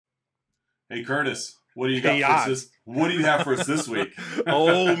Hey Curtis, what do you got Hey, for us this? What do you have for us this week?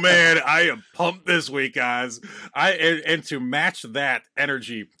 Oh man, I am pumped this week, guys. And to match that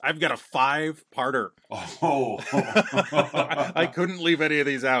energy, I've got a 5-parter. Oh, I couldn't leave any of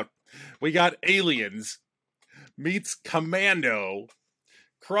these out. We got Aliens meets Commando,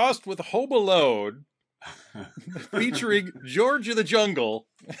 crossed with Home Alone, featuring George of the Jungle,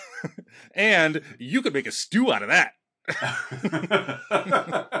 and you could make a stew out of that.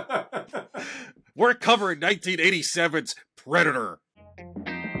 We're covering 1987's Predator.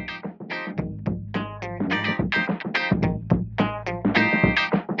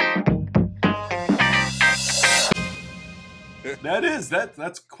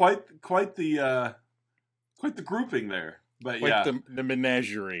 that's quite the grouping there. But Like yeah, the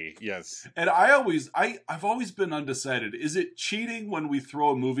menagerie, yes. and I've always been undecided. Is it cheating when we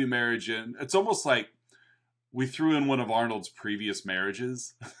throw a movie marriage in? It's almost like we threw in one of Arnold's previous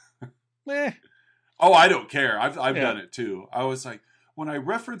marriages. Eh. Oh, I don't care. I've done it too. I was like, when I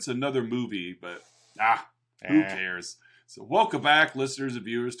reference another movie, but who cares? So welcome back, listeners and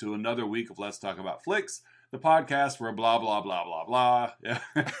viewers, to another week of Let's Talk About Flicks, the podcast where blah, blah, blah, blah, blah. Yeah.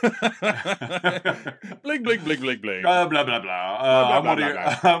 Bling, bling, bling, bling, bling. Blah, blah, blah, blah.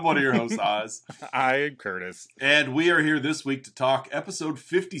 I'm one of your hosts, Oz. I am Curtis. And we are here this week to talk episode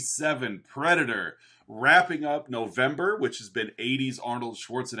 57, Predator, wrapping up November, which has been 80s Arnold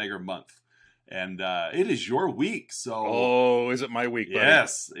Schwarzenegger month. And it is your week, so is it my week, buddy?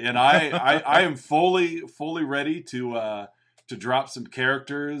 Yes, and I am fully ready to drop some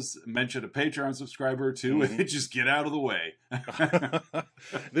characters, mention a Patreon subscriber too, and just get out of the way.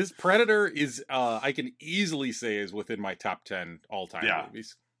 This Predator is, I can easily say, is within my top 10 all-time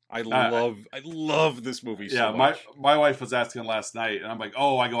movies. I love this movie so much. My wife was asking last night, and I'm like,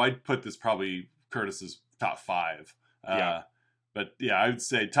 I'd put this probably Curtis's top 5. But yeah, I would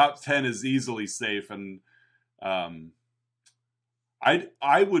say top 10 is easily safe, and I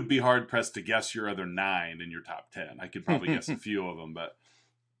would be hard pressed to guess your other 9 in your top 10. I could probably guess a few of them, but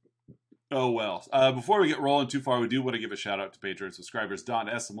oh well. Before we get rolling too far, we do want to give a shout out to Patreon subscribers Don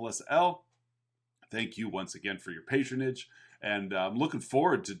S and Melissa L. Thank you once again for your patronage, and I'm looking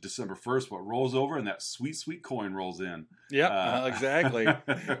forward to December 1st. What rolls over and that sweet coin rolls in. Yep, exactly.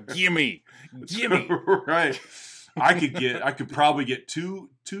 Gimme. Right. I could probably get two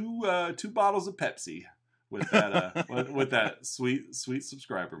bottles of Pepsi with that sweet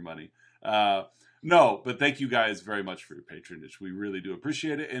subscriber money. No, but thank you guys very much for your patronage. We really do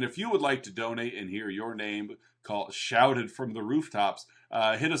appreciate it. And if you would like to donate and hear your name shouted from the rooftops,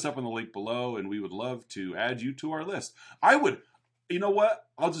 hit us up on the link below, and we would love to add you to our list. You know what?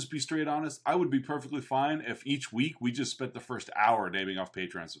 I'll just be straight honest. I would be perfectly fine if each week we just spent the first hour naming off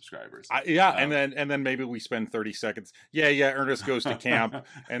Patreon subscribers. And then maybe we spend 30 seconds. Yeah. Ernest goes to camp,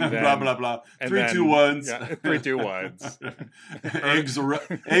 and then blah blah blah. 3, 2, 1. Yeah, 3, 2, 1. Eggs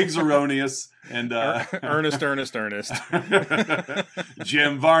erroneous and Ernest.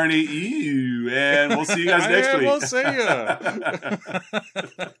 Jim Varney. Ew, and we'll see you guys next week. We'll see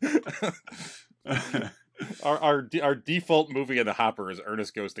you. Our default movie in the hopper is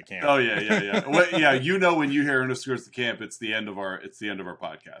Ernest Goes to Camp. Oh yeah. Well, yeah, when you hear Ernest Goes to Camp, it's the end of our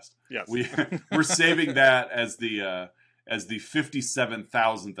podcast. Yes, we're saving that as the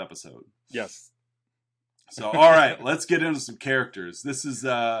 57,000th episode. Yes. So all right, let's get into some characters. This is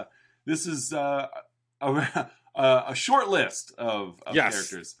a short list of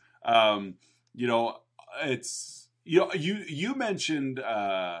characters. It's you mentioned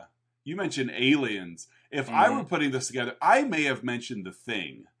Aliens. If I were putting this together, I may have mentioned The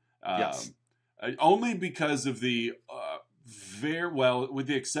Thing. Yes. Only because of the with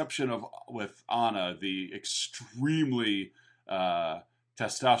the exception of with Anna, the extremely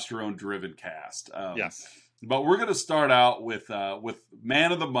testosterone-driven cast. Yes. But we're going to start out with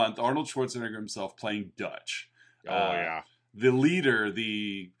Man of the Month, Arnold Schwarzenegger himself playing Dutch. Yeah. The leader,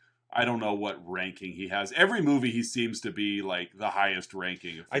 I don't know what ranking he has. Every movie he seems to be like the highest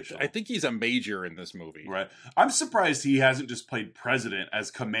ranking official. I think he's a major in this movie. Right. I'm surprised he hasn't just played president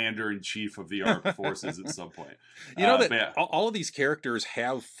as commander-in-chief of the armed forces at some point. You know that all of these characters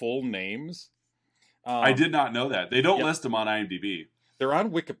have full names? I did not know that. They don't list them on IMDb. They're on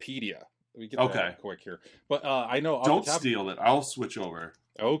Wikipedia. Let me get that quick here. But I know... Don't steal it. I'll switch over.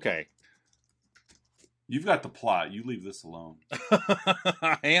 Okay. You've got the plot. You leave this alone.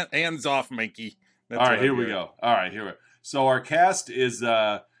 Hands off, Mikey. All right, here we go. So our cast is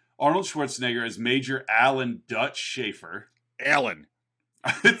Arnold Schwarzenegger as Major Alan Dutch Schaefer. Alan.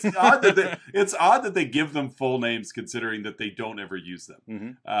 It's odd that they give them full names, considering that they don't ever use them.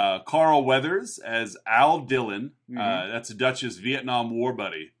 Mm-hmm. Carl Weathers as Al Dillon. Mm-hmm. That's Dutch's Vietnam War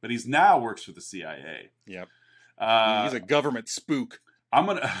buddy, but he's now works for the CIA. Yep. Uh, He's a government spook. I'm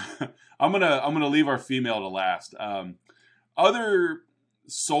gonna I'm gonna leave our female to last. Other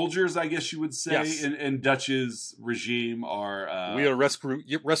soldiers, I guess you would say, Yes. in Dutch's regime are We are rescue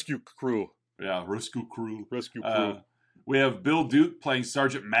crew. yeah, rescue crew. Rescue crew. We have Bill Duke playing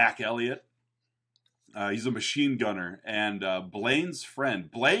Sergeant Mac Elliott. He's a machine gunner, and Blaine's friend.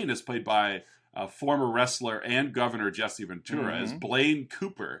 Blaine is played by former wrestler and Governor Jesse Ventura as Blaine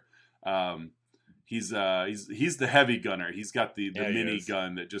Cooper. He's the heavy gunner. He's got the mini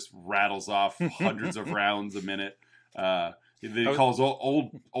gun that just rattles off hundreds of rounds a minute. He calls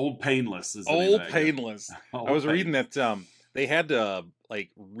old painless. Is Old painless. Old I was Pain. reading that they had to like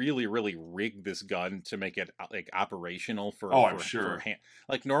really rig this gun to make it like operational for. Oh, I'm sure.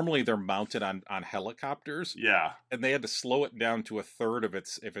 Like normally they're mounted on helicopters. Yeah. And they had to slow it down to a third of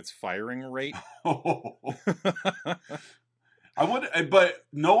its firing rate. I would, but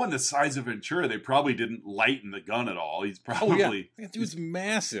knowing the size of Ventura, they probably didn't lighten the gun at all. He's probably that dude's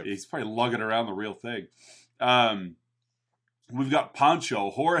massive. He's probably lugging around the real thing. We've got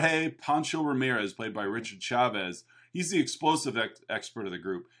Jorge Pancho Ramirez, played by Richard Chavez. He's the explosive expert of the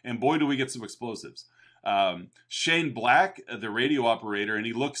group, and boy, do we get some explosives. Shane Black, the radio operator, and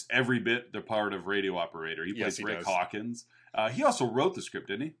he looks every bit the part of radio operator. He plays Rick Hawkins. He also wrote the script,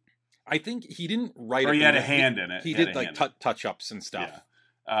 didn't he? I think he didn't write it. Or he had a hand in it. He did like touch-ups and stuff.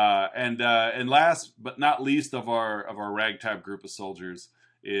 Yeah. And last but not least of our ragtag group of soldiers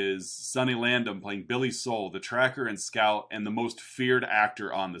is Sonny Landham playing Billy Soul, the tracker and scout, and the most feared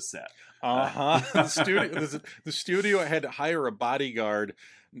actor on the set. The studio had to hire a bodyguard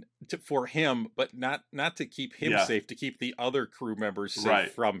for him, but not to keep him safe, to keep the other crew members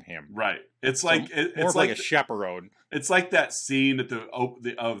safe from him. Right. It's like it's like a chaperone. It's like that scene at the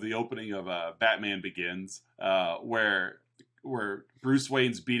opening of Batman Begins, where Bruce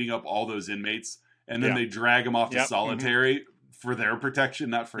Wayne's beating up all those inmates, and then they drag him off to solitary for their protection,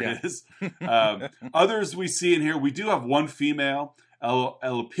 not for his. Others we see in here, we do have one female,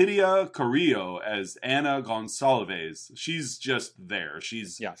 Elpidia Carrillo as Ana Gonçalves. She's just there.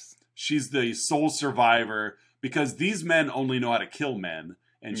 She's the sole survivor because these men only know how to kill men,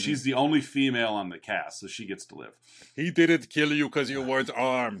 and she's the only female on the cast, so she gets to live. He didn't kill you because you weren't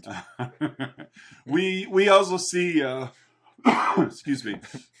armed. We also see, excuse me,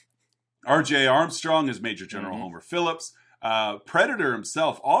 R.J. Armstrong as Major General Homer Phillips. Predator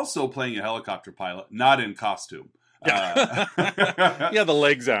himself also playing a helicopter pilot, not in costume. The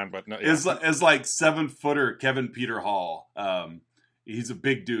legs on, but no. Is like 7-footer Kevin Peter Hall. He's a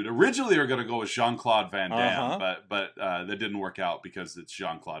big dude. Originally, they were going to go with Jean-Claude Van Damme, but that didn't work out because it's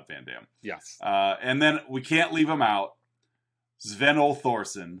Jean-Claude Van Damme. Yes. And then we can't leave him out. Sven-Ole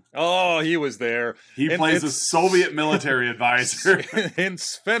Thorsen. Oh, he was there. He plays a Soviet military advisor. In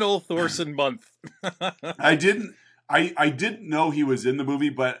Sven-Ole Thorsen month. I didn't know he was in the movie,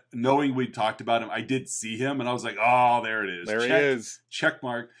 but knowing we talked about him, I did see him, and I was like, "Oh, there it is. There he is. Check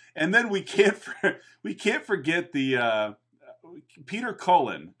mark." And then we can't forget the Peter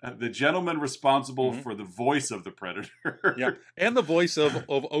Cullen, the gentleman responsible for the voice of the Predator. Yeah, and the voice of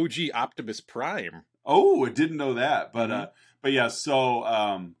OG Optimus Prime. Oh, I didn't know that, but yeah.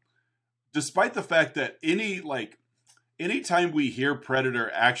 So, despite the fact that anytime we hear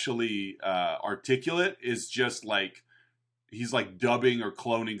Predator actually articulate is just like he's like dubbing or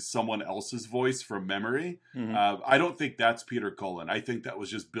cloning someone else's voice from memory. I don't think that's Peter Cullen. I think that was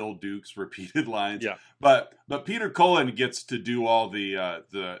just Bill Duke's repeated lines. Yeah. But Peter Cullen gets to do all the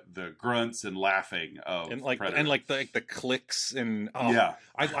grunts and laughing of Predator. And the clicks and I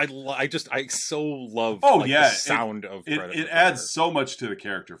so love the sound of Predator. It adds so much to the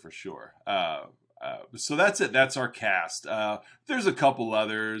character for sure. So that's it. That's our cast. There's a couple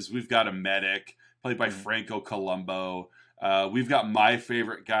others. We've got a medic played by Franco Colombo. We've got my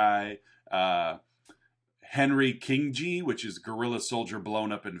favorite guy, Henry Kingji, which is guerrilla soldier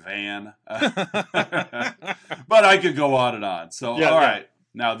blown up in van. But I could go on and on. So, all right.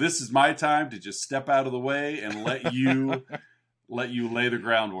 Now this is my time to just step out of the way and let you lay the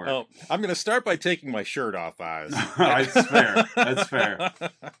groundwork. Oh, I'm going to start by taking my shirt off, Oz. That's fair. That's fair.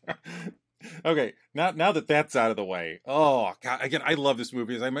 Okay, now that that's out of the way. Oh, God, again, I love this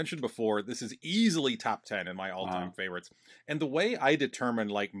movie. As I mentioned before, this is easily top 10 in my all-time favorites. And the way I determine,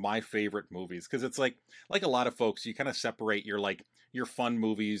 like, my favorite movies, because it's like a lot of folks, you kind of separate your fun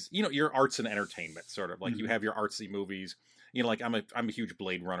movies, your arts and entertainment, sort of. Like, you have your artsy movies, you know, like I'm a huge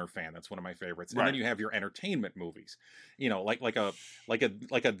Blade Runner fan. That's one of my favorites. And Right. then you have your entertainment movies, you know, like a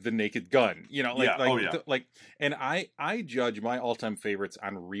The Naked Gun, you know, Yeah. Oh, yeah. and I judge my all-time favorites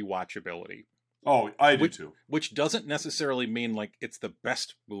on rewatchability. Oh, I do too. Which doesn't necessarily mean like it's the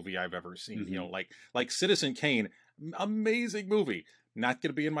best movie I've ever seen. You know, like Citizen Kane, amazing movie, not going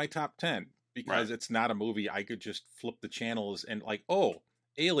to be in my top 10 because it's not a movie I could just flip the channels and like, oh,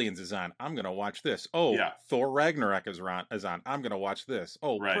 Aliens is on, I'm going to watch this. Oh, Thor Ragnarok is on, I'm going to watch this.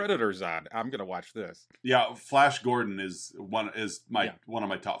 Oh, Predator's on, I'm going to watch this. Yeah, Flash Gordon is one of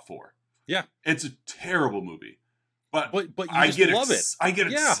my top 4. Yeah, it's a terrible movie. But you I love it. I get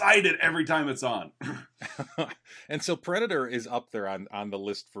excited every time it's on. And so Predator is up there on the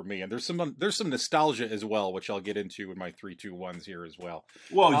list for me. And there's some nostalgia as well, which I'll get into in my 3-2-1s here as well.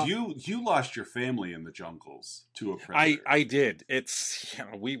 Well, you lost your family in the jungles to a predator. I did. It's, you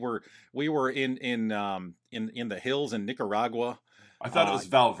know, we were in the hills in Nicaragua. I thought it was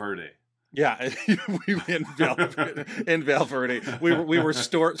Valverde. Yeah, we were in Valverde. We were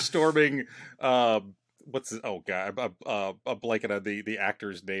storming. What's this? Oh god, I'm blanking on the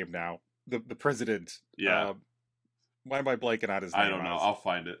actor's name now. The president. Yeah. Why am I blanking on his name? I don't know. I'll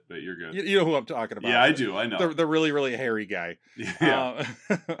find it, but you're good. You know who I'm talking about. Yeah, I do. I know. The really, really hairy guy. Yeah.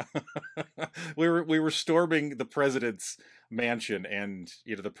 We were storming the president's mansion, and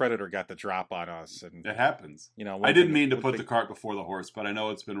you know the predator got the drop on us. And it happens. You know, I didn't mean to put the cart before the horse, but I know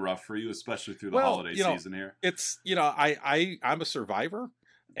it's been rough for you, especially through the holiday season here. It's, you know, I'm a survivor.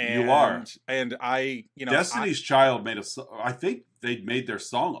 And, you are, and I, you know, Destiny's Child made I think they made their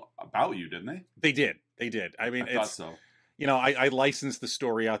song about you, didn't they? They did. I mean, I thought so. You know, I licensed the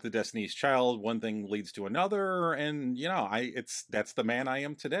story out to Destiny's Child. One thing leads to another, and you know, that's the man I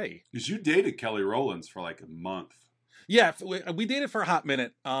am today. Because you dated Kelly Rowlands for like a month. Yeah, we dated for a hot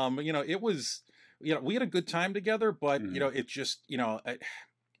minute. You know, it was, you know, we had a good time together, but you know, it just, you know,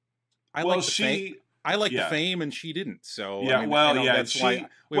 I like the fame, and she didn't. So yeah, I mean, that's why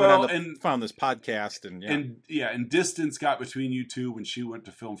we found this podcast, and distance got between you two when she went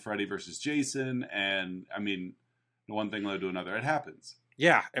to film Freddy versus Jason, and I mean, one thing led to another. It happens.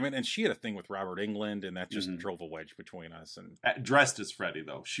 Yeah, I mean, and she had a thing with Robert Englund, and that just drove a wedge between us. And dressed as Freddy,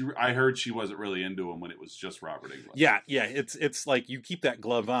 though, I heard she wasn't really into him when it was just Robert Englund. Yeah, it's like you keep that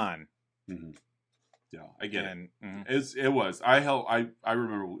glove on. Mm-hmm. Yeah, I get it. It was. I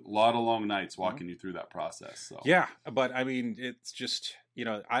remember a lot of long nights walking you through that process. So yeah, but I mean, it's just, you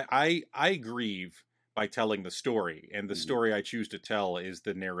know, I grieve by telling the story, and the story I choose to tell is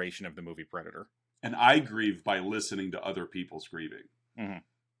the narration of the movie Predator. And I grieve by listening to other people's grieving.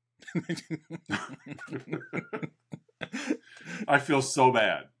 I feel so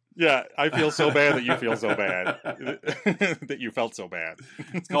bad. Yeah, I feel so bad that you feel so bad that you felt so bad.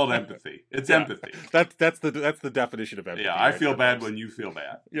 It's called empathy. It's empathy. That's the definition of empathy. Yeah, I feel bad when you feel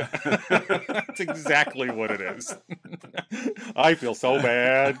bad. Yeah, that's exactly what it is. I feel so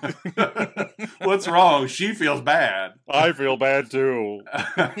bad. What's wrong? She feels bad. I feel bad too.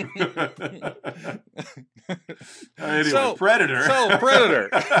 Anyway, Predator. So Predator.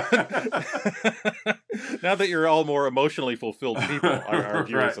 Now that you're all more emotionally fulfilled people, our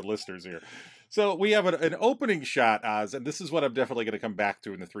viewers and listeners here. So we have an opening shot, Oz, and this is what I'm definitely going to come back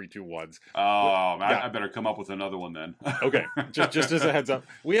to in the 3-2-1s. I better come up with another one then. Okay, just as a heads up,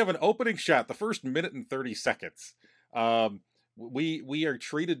 we have an opening shot. The first minute and 30 seconds. We are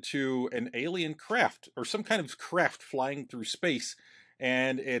treated to an alien craft or some kind of craft flying through space,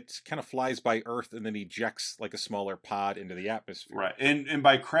 and it kind of flies by Earth and then ejects like a smaller pod into the atmosphere. Right. And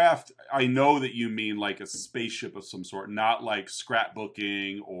by craft, I know that you mean like a spaceship of some sort, not like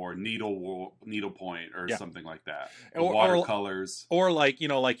scrapbooking or needlepoint or something like that. Or watercolors. Or like, you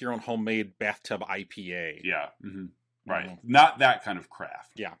know, like your own homemade bathtub IPA. Yeah. Mm-hmm. Right. Mm-hmm. Not that kind of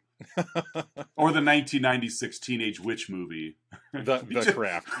craft. Yeah. Or the 1996 Teenage Witch movie. The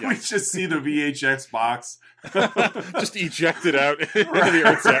craft. Yeah. We just see the VHS box just ejected out into the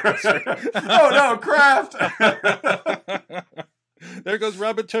Earth's atmosphere. Oh no, craft! There goes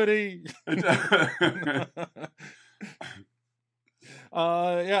Rabbit-Tootie.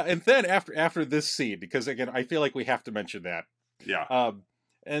 Yeah, and then after this scene, because again, I feel like we have to mention that. Yeah.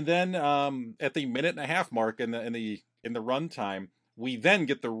 And then at the minute and a half mark in the runtime, we then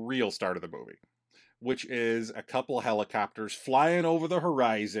get the real start of the movie, which is a couple helicopters flying over the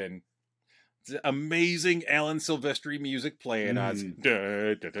horizon. It's amazing Alan Silvestri music playing as.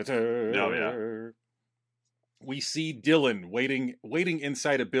 Oh, yeah. We see Dylan waiting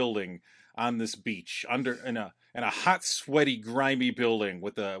inside a building on this beach in a hot, sweaty, grimy building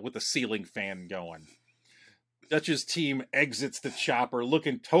with a ceiling fan going. Dutch's team exits the chopper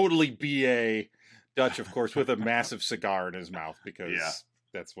looking totally BA. Dutch, of course, with a massive cigar in his mouth because Yeah.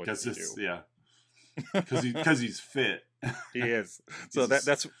 that's what you do. Yeah, because he's fit. He is. So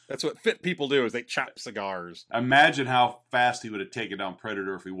that's what fit people do is they chop cigars. Imagine how fast he would have taken down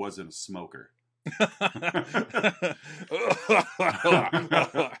Predator if he wasn't a smoker.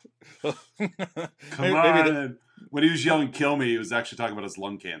 Come on. When he was yelling "kill me," he was actually talking about his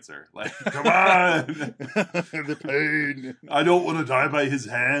lung cancer. Like, come on, the pain. I don't want to die by his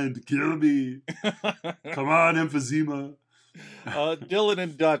hand. Kill me. Come on, emphysema. Dylan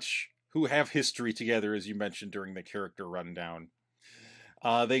and Dutch, who have history together, as you mentioned during the character rundown,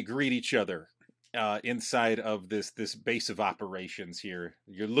 they greet each other inside of this base of operations here.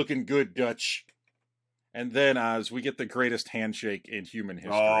 You're looking good, Dutch. And then, Oz, we get the greatest handshake in human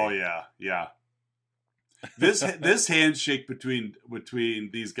history. Oh yeah. This handshake between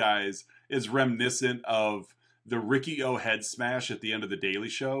these guys is reminiscent of the Ricky O head smash at the end of the Daily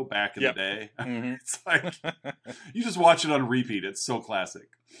Show back in the day. Mm-hmm. It's like you just watch it on repeat. It's so classic.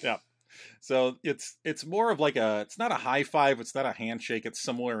 Yeah. So it's more of like it's not a high five, it's not a handshake, it's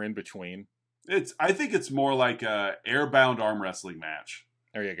somewhere in between. I think it's more like a airbound arm wrestling match.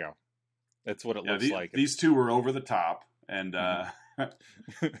 There you go. That's what it looks like. These two were over the top, and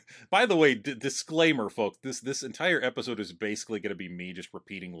by the way, disclaimer, folks: this entire episode is basically going to be me just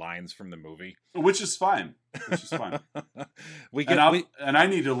repeating lines from the movie, which is fine. And I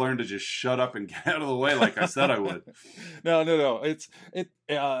need to learn to just shut up and get out of the way, like I said I would. No.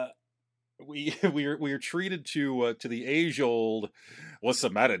 We're treated to the age old. What's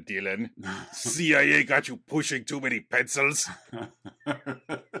the matter, Dylan? CIA got you pushing too many pencils.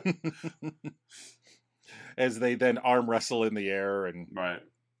 As they then arm wrestle in the air and right.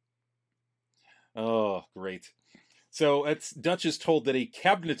 Oh, great. So Dutch is told that a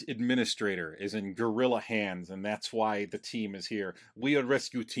cabinet administrator is in guerrilla hands, and that's why the team is here. We are a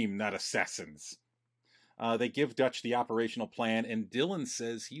rescue team, not assassins. They give Dutch the operational plan, and Dylan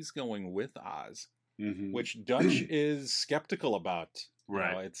says he's going with Oz, which Dutch is skeptical about. Right.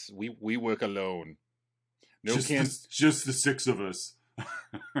 You know, it's we work alone. Just the six of us.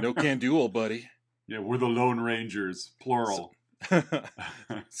 No can do, old buddy. Yeah, we're the Lone Rangers, plural.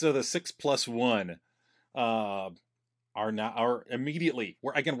 So the 6+1 are immediately.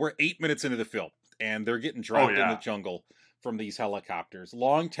 We're 8 minutes into the film, and they're getting dropped in the jungle from these helicopters.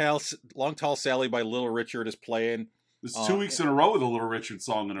 Long Tall Sally by Little Richard is playing. This is 2 weeks in a row with a Little Richard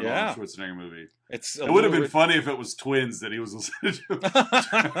song in a Arnold Schwarzenegger movie. It would have been funny if it was Twins that he was listening to.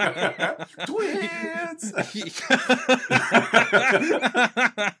 Twins!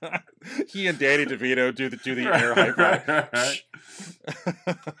 He and Danny DeVito do the air high five. Right.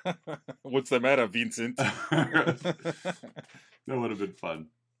 What's the matter, Vincent? That would have been fun.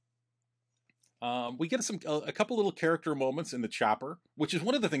 We get a couple little character moments in the chopper, which is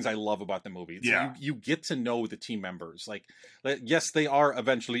one of the things I love about the movie. You get to know the team members. Like, yes, they are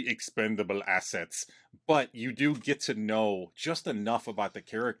eventually expendable assets, but you do get to know just enough about the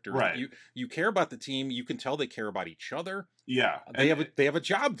characters. Right. You care about the team. You can tell they care about each other. Yeah. They have a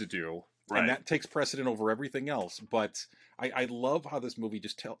job to do. Right. And that takes precedent over everything else. But I love how this movie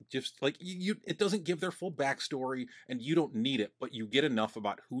just it doesn't give their full backstory, and you don't need it, but you get enough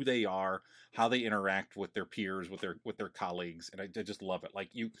about who they are, how they interact with their peers, with their colleagues, and I just love it. Like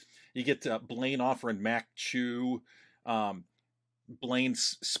you get Blaine offering Mac chew, Blaine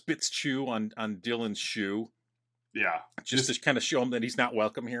spits chew on Dylan's shoe. Yeah, just to kind of show him that he's not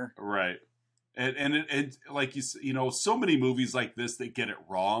welcome here. Right. And it like you know, so many movies like this that get it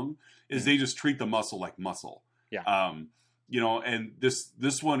wrong is they just treat the muscle like muscle. Yeah. You know, and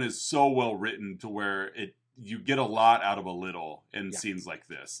this one is so well written to where you get a lot out of a little in scenes like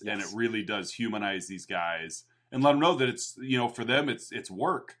this, and it really does humanize these guys and let them know that it's, you know, for them it's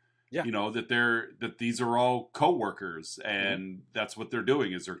work. Yeah. You know, that these are all co-workers, and that's what they're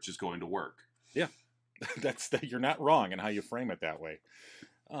doing is they're just going to work. Yeah. You're not wrong in how you frame it that way.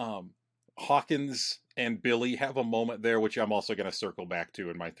 Hawkins and Billy have a moment there, which I'm also going to circle back to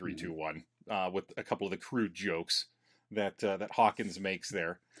in my 3-2-1 with a couple of the crude jokes that Hawkins makes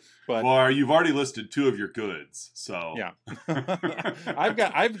there. But you've already listed two of your goods, so yeah,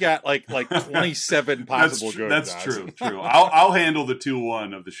 I've got like 27 possible goods. That's true. I'll handle the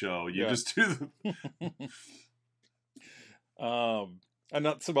 2-1 of the show. You just do and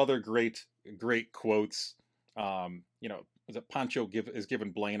not some other great quotes. You know, Pancho is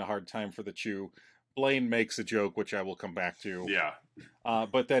giving Blaine a hard time for the chew. Blaine makes a joke, which I will come back to. Yeah.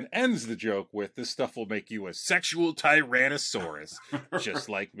 But then ends the joke with, "This stuff will make you a sexual tyrannosaurus, just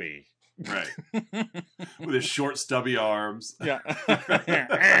like me." Right. With his short, stubby arms. Yeah.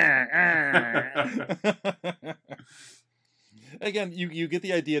 Again, you get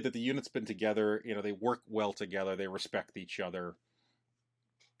the idea that the unit's been together. You know, they work well together. They respect each other.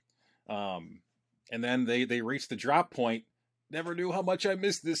 And then they reach the drop point. Never knew how much I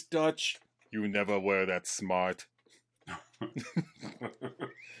missed this, Dutch. You never were that smart.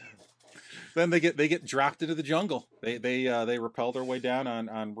 Then they get dropped into the jungle. They rappel their way down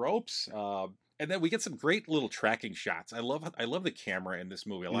on ropes. And then we get some great little tracking shots. I love the camera in this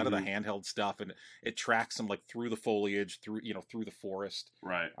movie. A lot of the handheld stuff, and it tracks them like through the foliage, through the forest,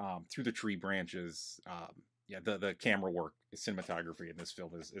 right, through the tree branches. Yeah, the camera work, cinematography in this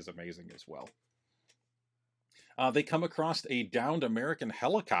film is amazing as well. They come across a downed American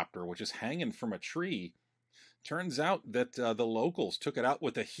helicopter, which is hanging from a tree. Turns out that the locals took it out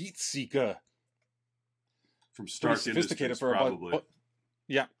with a heat seeker. From Stark sophisticated Industries, probably.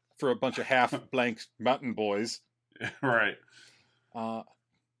 Yeah, for a bunch of half-blank mountain boys. Right.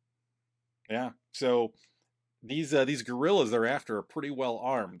 Yeah, so these guerrillas they're after are pretty well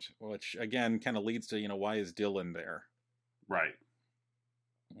armed, which again kind of leads to why is Dylan there? Right.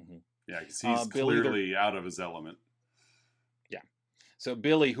 Mm-hmm. Yeah, because he's clearly out of his element. Yeah. So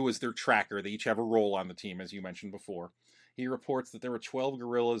Billy, who is their tracker, they each have a role on the team, as you mentioned before. He reports that there were 12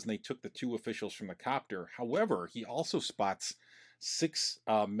 guerrillas and they took the 2 officials from the copter. However, he also spots 6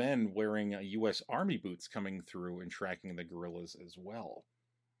 men wearing U.S. Army boots coming through and tracking the guerrillas as well.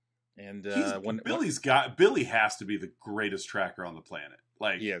 And Billy has to be the greatest tracker on the planet.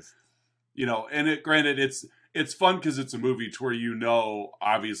 Like, he is. And granted, it's fun because it's a movie to where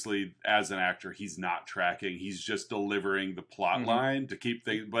obviously as an actor he's not tracking, he's just delivering the plot line to keep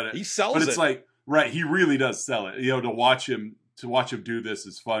things. But he sells it. But it's like, right, he really does sell it. To watch him do this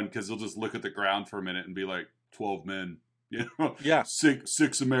is fun because he'll just look at the ground for a minute and be like, 12 men, yeah,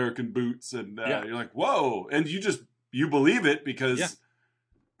 six American boots, and you're like, whoa, and you believe it because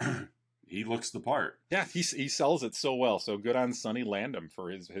he looks the part. Yeah, he sells it so well. So good on Sonny Landham for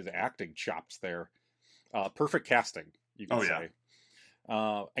his acting chops there. Perfect casting, you can say.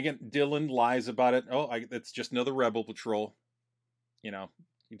 Yeah. Again, Dylan lies about it. It's just another rebel patrol. He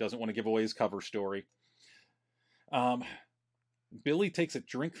doesn't want to give away his cover story. Billy takes a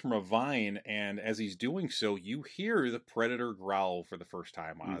drink from a vine, and as he's doing so, you hear the predator growl for the first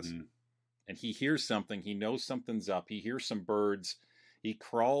time, Oz. Mm-hmm. And he hears something. He knows something's up. He hears some birds. He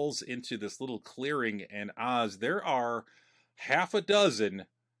crawls into this little clearing, and Oz, there are 6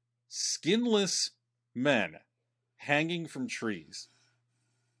 skinless men hanging from trees.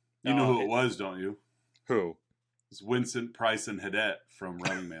 You know who it was, don't you? Who? It's Vincent Price and Haddette from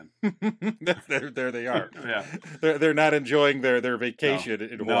Running Man. there they are. Yeah, they're not enjoying their vacation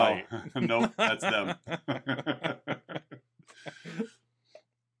in Hawaii. No, that's them.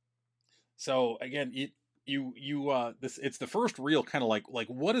 So again, it's the first real kind of like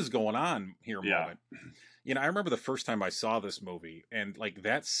what is going on here moment. I remember the first time I saw this movie, and like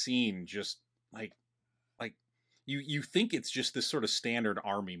that scene just like you think it's just this sort of standard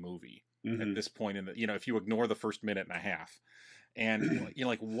army movie at this point in the if you ignore the first minute and a half, and you're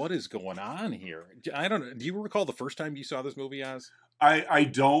like, what is going on here? I don't know. Do you recall the first time you saw this movie, Oz? I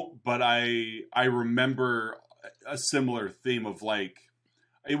don't, but I remember a similar theme of like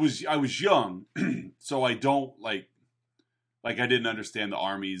I was young, so I don't like I didn't understand the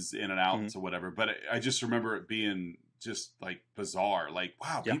armies in and outs or whatever, but I just remember it being just like bizarre, like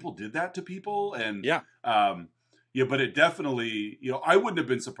wow, people did that to people, and but it definitely, I wouldn't have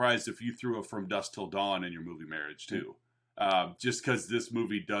been surprised if you threw a From Dusk Till Dawn in your movie Marriage too, just because this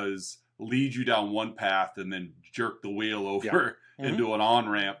movie does lead you down one path and then jerk the wheel over into an on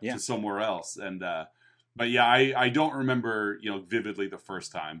ramp to somewhere else, and but I don't remember vividly the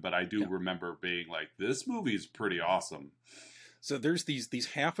first time, but I do remember being like, this movie is pretty awesome. So there's these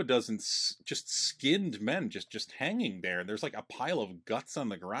 6 just skinned men just hanging there. There's like a pile of guts on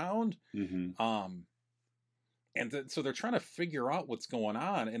the ground. So they're trying to figure out what's going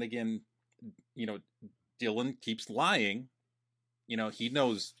on. And again, Dylan keeps lying. He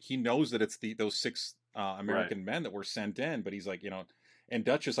knows that it's those 6 American men that were sent in, but he's like, and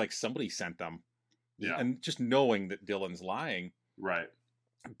Dutch is like, somebody sent them. Yeah. And just knowing that Dylan's lying. Right.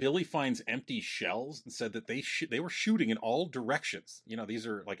 Billy finds empty shells and said that they were shooting in all directions. These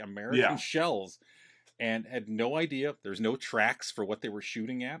are like American shells, and had no idea. There's no tracks for what they were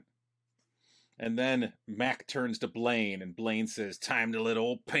shooting at. And then Mac turns to Blaine, and Blaine says, "Time to let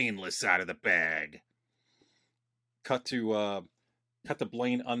old Painless out of the bag." Cut to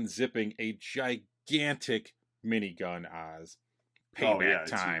Blaine unzipping a gigantic minigun. Oz, payback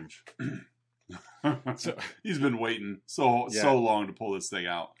time. So he's been waiting so long to pull this thing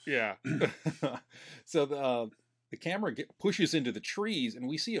out. Yeah. So the camera pushes into the trees, and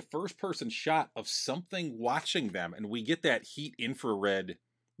we see a first-person shot of something watching them, and we get that heat infrared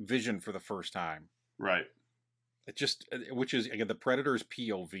vision for the first time. Right. It just, which is again the Predator's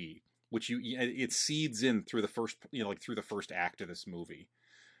POV, which it seeds in through the first, like through the first act of this movie.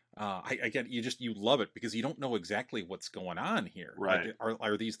 Again, you love it because you don't know exactly what's going on here. Right. Like,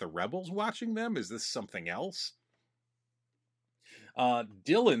 are these the rebels watching them? Is this something else?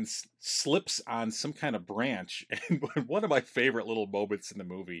 Dylan slips on some kind of branch, and one of my favorite little moments in the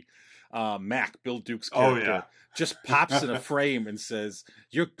movie, Mac, Bill Duke's character, just pops in a frame and says,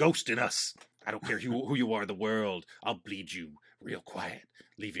 "You're ghosting us. I don't care who you are in the world. I'll bleed you real quiet.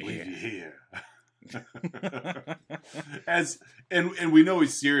 Leave you here." And we know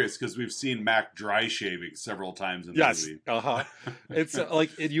he's serious because we've seen Mac dry shaving several times in the movie. It's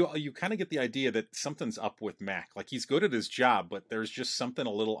like you kind of get the idea that something's up with Mac. Like he's good at his job, but there's just something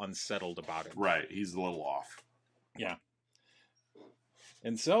a little unsettled about him. Right, he's a little off. Yeah.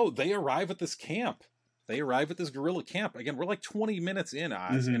 And so they arrive at this camp. They arrive at this guerrilla camp. Again, we're like 20 minutes in,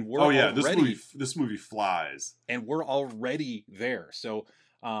 Oz, and we're already... This movie flies. And we're already there. So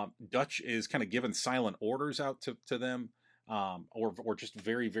Dutch is kind of giving silent orders out to them, or just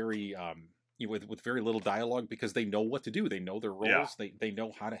very, very, with very little dialogue because they know what to do. They know their roles. Yeah. They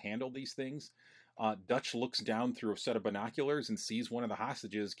know how to handle these things. Dutch looks down through a set of binoculars and sees one of the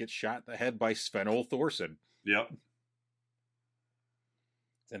hostages get shot in the head by Sven-Ole Thorsen. Yep.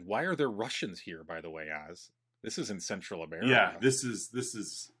 And why are there Russians here, by the way, Oz? This is in Central America. Yeah, this is,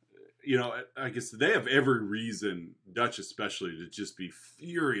 I guess they have every reason, Dutch especially, to just be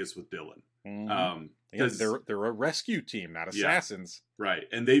furious with Dylan. Mm-hmm. They're a rescue team, not assassins. Yeah, right.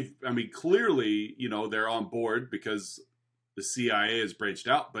 And clearly, they're on board because the CIA has branched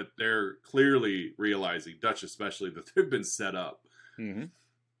out, but they're clearly realizing, Dutch especially, that they've been set up. Mm-hmm.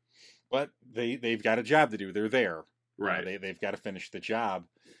 But they've got a job to do. They're there. Right. They've got to finish the job.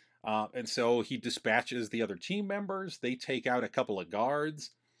 And so he dispatches the other team members. They take out a couple of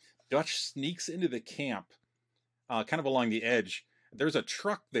guards. Dutch sneaks into the camp, kind of along the edge. There's a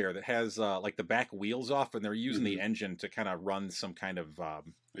truck there that has like the back wheels off, and they're using the engine to kind of run some kind of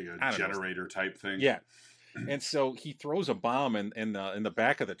like a generator type thing. Yeah. And so he throws a bomb in the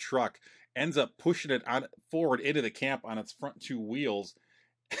back of the truck, ends up pushing it forward into the camp on its front two wheels.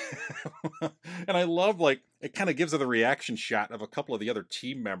 And I love, like, it kind of gives her the reaction shot of a couple of the other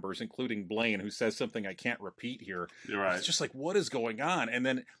team members, including Blaine, who says something I can't repeat here. You're right. It's just like, what is going on? And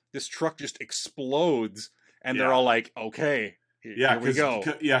then this truck just explodes, and they're all like, okay, here we go.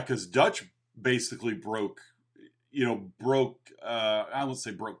 Because Dutch basically broke, I won't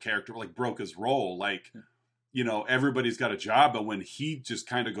say broke character, but like broke his role. Like, everybody's got a job, but when he just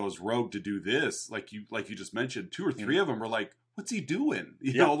kind of goes rogue to do this, like you just mentioned, 2 or 3 of them were like, what's he doing?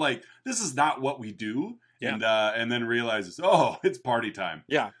 You know, like, this is not what we do. Yeah. And then realizes, oh, it's party time.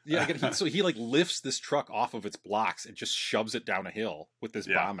 Yeah. So he like lifts this truck off of its blocks and just shoves it down a hill with this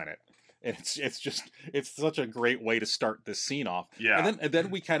bomb in it. And it's such a great way to start this scene off. Yeah. And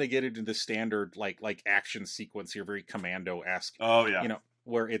then we kind of get into the standard like action sequence here, very Commando-esque. Oh yeah.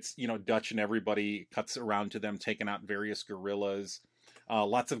 Where it's, Dutch and everybody cuts around to them taking out various guerrillas.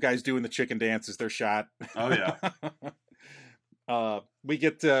 Lots of guys doing the chicken dance as they're shot. Oh yeah. We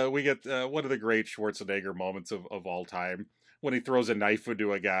get one of the great Schwarzenegger moments of all time when he throws a knife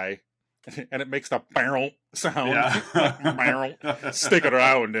into a guy and it makes the barrel sound. Yeah. Barrel. Stick it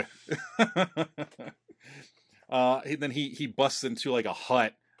around. Then he busts into like a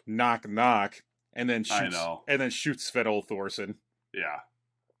hut, knock knock, and then shoots Sven-Ole Thorsen. Yeah.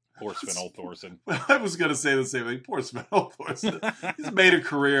 Poor Sven-Ole Thorsen. I was going to say the same thing. Poor Sven-Ole Thorsen. He's made a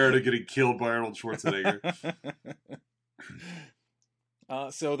career out of getting killed by Arnold Schwarzenegger.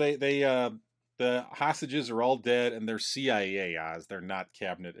 So the hostages are all dead, and they're CIA, Oz. They're not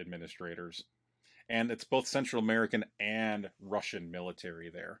cabinet administrators. And it's both Central American and Russian military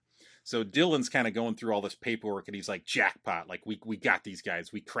there. So Dylan's kind of going through all this paperwork, and he's like, jackpot, like, we got these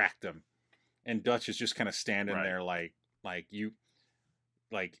guys, we cracked them. And Dutch is just kind of standing there like you,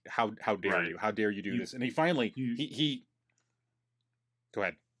 like, how dare you? How dare you do this? And he finally, he go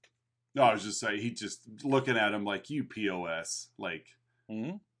ahead. No, I was just saying, he just looking at him like, you POS, like,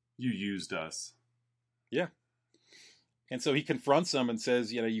 you used us. Yeah. And so he confronts them and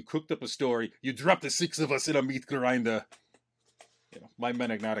says, you cooked up a story. You dropped the 6 of us in a meat grinder. My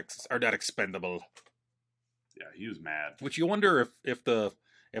men are not expendable. Yeah, he was mad. Which you wonder if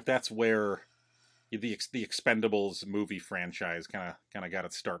that's where the Expendables movie franchise kind of got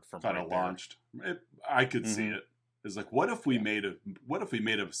its start from. Kind of launched. I could see it. It's like, what if we made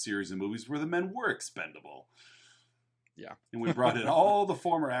a series of movies where the men were expendable? Yeah. And we brought in all the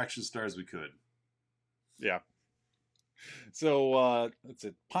former action stars we could. Yeah. So it's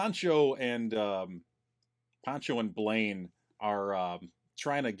it. Pancho and Blaine are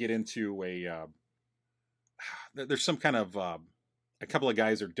trying to get into there's some kind of a couple of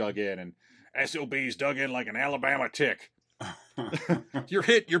guys are dug in, and SOB's dug in like an Alabama tick. You're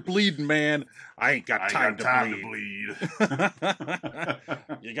hit, you're bleeding, man. I ain't got time to bleed.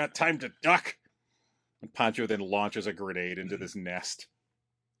 You got time to duck. And Pancho then launches a grenade into this nest.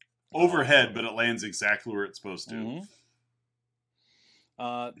 Overhead, but it lands exactly where it's supposed to.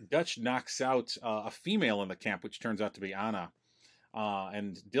 Mm-hmm. Dutch knocks out a female in the camp, which turns out to be Anna.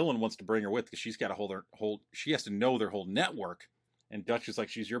 And Dylan wants to bring her with because she's got to she has to know their whole network. And Dutch is like,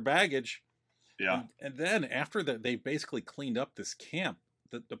 she's your baggage. Yeah. And then after that, they basically cleaned up this camp.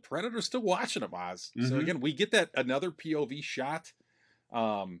 The Predator's still watching them, Oz. Mm-hmm. So again, we get that another POV shot.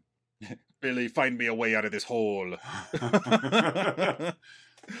 Billy, find me a way out of this hole.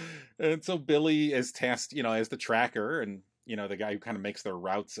 And so Billy is tasked, as the tracker and, the guy who kind of makes their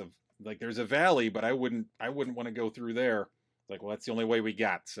routes of like, there's a valley, but I wouldn't want to go through there. Like, well, that's the only way we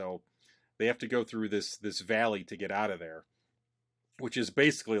got. So they have to go through this valley to get out of there, which is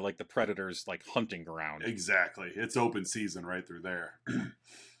basically like the Predator's like hunting ground. Exactly. It's open season right through there.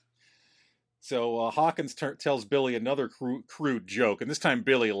 So Hawkins tells Billy another crude joke, and this time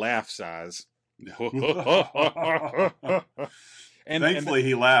Billy laughs, Oz. And thankfully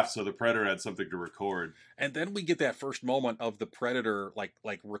he laughed, so the Predator had something to record. And then we get that first moment of the Predator like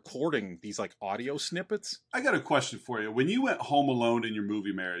recording these like audio snippets. I got a question for you. When you went Home Alone in your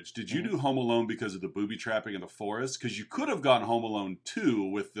movie marriage, did you do Home Alone because of the booby trapping in the forest? Because you could have gone Home Alone 2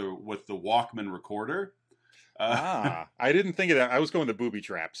 with the Walkman recorder. I didn't think of that. I was going to booby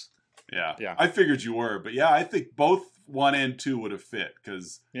traps. Yeah. I figured you were, but yeah, I think both 1 and 2 would have fit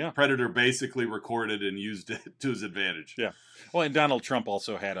because Predator basically recorded and used it to his advantage. Yeah. Well, and Donald Trump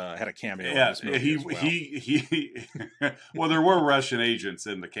also had a cameo. In this movie as well. He well, there were Russian agents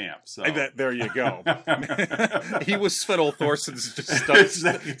in the camp, so there you go. He was Sven Thorsson's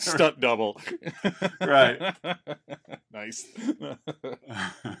stunt double. Right. Nice.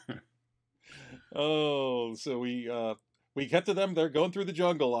 Oh, so we get to them. They're going through the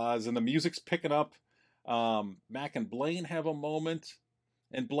jungle, Oz, and the music's picking up. Mac and Blaine have a moment,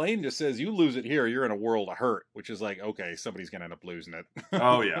 and Blaine just says, "You lose it here, you're in a world of hurt," which is like, okay, somebody's gonna end up losing it.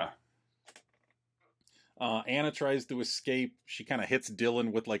 Oh yeah. Anna tries to escape. She kind of hits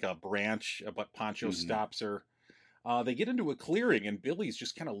Dylan with like a branch, but Pancho stops her. They get into a clearing, and Billy's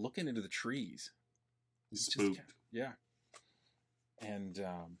just kind of looking into the trees. He's spooked. Yeah. And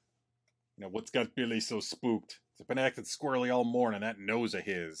what's got Billy so spooked? He's been acting squirrely all morning. That nose of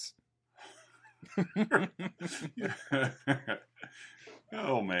his.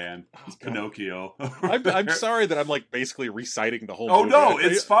 Oh man, it's Pinocchio. I'm sorry that I'm like basically reciting the whole movie. No,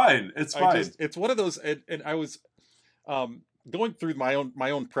 it's fine. It's fine. It's one of those, and I was going through my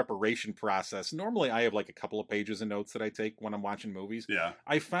own preparation process. Normally I have like a couple of pages of notes that I take when I'm watching movies. Yeah.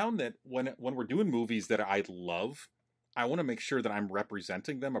 I found that when we're doing movies that I love, I want to make sure that I'm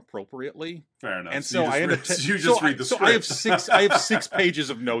representing them appropriately. Fair enough. And so I end up read the script. I have 6 pages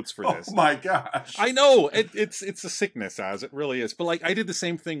of notes for this. Oh my gosh! I know it's a sickness, as it really is. But like I did the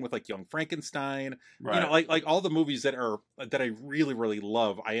same thing with like Young Frankenstein. Right. Like all the movies that I really really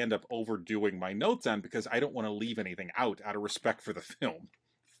love. I end up overdoing my notes on because I don't want to leave anything out of respect for the film.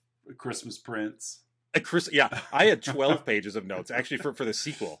 Christmas Prince. I had 12 pages of notes actually for the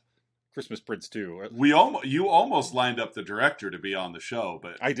sequel. Christmas Prince 2. You almost lined up the director to be on the show,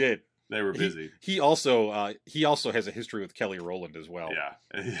 but I did. They were busy. He also has a history with Kelly Rowland as well. Yeah,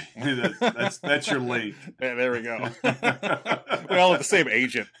 that's your link. Yeah, there we go. We all have the same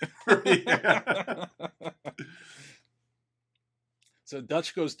agent. Yeah. So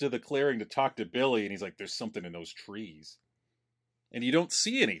Dutch goes to the clearing to talk to Billy, and he's like, "There's something in those trees." And you don't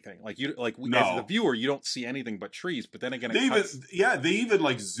see anything. As the viewer, you don't see anything but trees. But then again, they even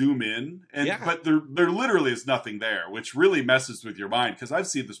like zoom in, but there literally is nothing there, which really messes with your mind. Because I've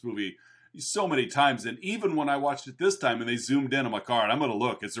seen this movie so many times, and even when I watched it this time and they zoomed in, I'm like, all right, I'm going to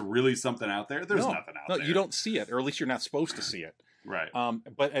look. Is there really something out there? There's nothing out there. No, you don't see it, or at least you're not supposed to see it. Right.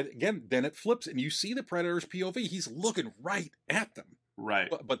 But again, then it flips, and you see the Predator's POV. He's looking right at them.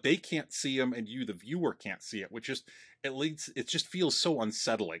 Right. But they can't see him, and you, the viewer, can't see it, which is it just feels so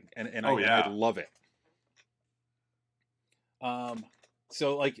unsettling, and I love it.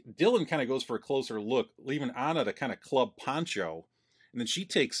 So like Dylan kind of goes for a closer look, leaving Anna to kind of club Pancho, and then she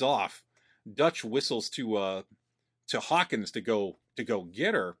takes off. Dutch whistles to Hawkins to go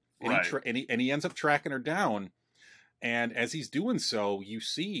get her, and he ends up tracking her down. And as he's doing so, you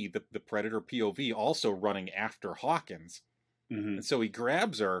see the Predator POV also running after Hawkins. Mm-hmm. And so he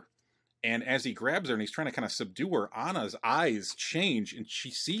grabs her, And as he grabs her and he's trying to kind of subdue her, Anna's eyes change and she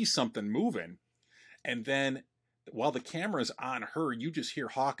sees something moving. And then while the camera's on her, you just hear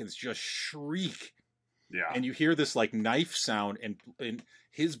Hawkins just shriek. Yeah. And you hear this like knife sound, and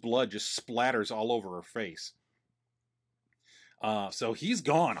his blood just splatters all over her face. So he's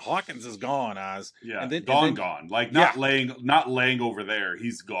gone. Hawkins is gone, Oz. Yeah. And then, gone. Like not laying over there.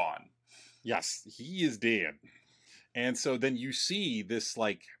 He's gone. Yes, he is dead. And so then you see this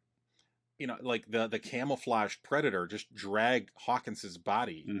like, like the camouflaged predator just drag Hawkins's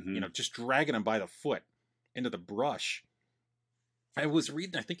body, just dragging him by the foot into the brush. I was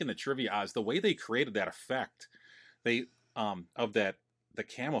reading, I think in the trivia, Oz, the way they created that effect, the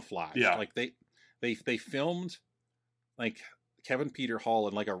camouflage, like they filmed like Kevin Peter Hall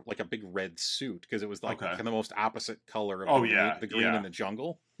in like a big red suit because it was like kind of the most opposite color of the green in the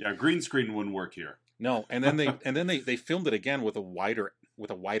jungle. Yeah, green screen wouldn't work here. No, and then they filmed it again with a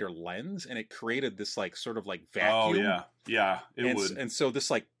wider lens, and it created this like sort of like vacuum. Oh yeah, it would. And so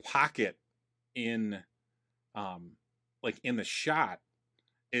this like pocket in, like in the shot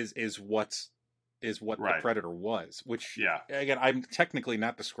is what the Predator was. Which again, I'm technically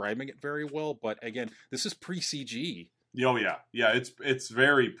not describing it very well, but again, this is pre-CG. Oh yeah, it's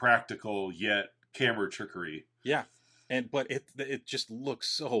very practical yet camera trickery. Yeah, but it just looks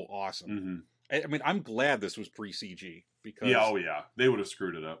so awesome. Mm-hmm. I mean, I'm glad this was pre-CG because they would have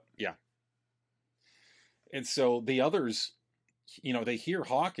screwed it up. Yeah. And so the others, they hear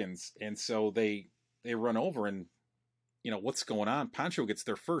Hawkins, and so they run over and what's going on. Pancho gets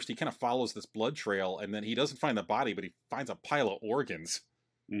there first. He kind of follows this blood trail, and then he doesn't find the body, but he finds a pile of organs.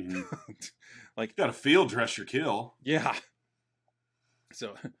 Mm-hmm. Like, you got to field dress your kill. Yeah.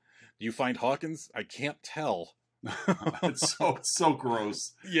 So, do you find Hawkins? I can't tell. It's so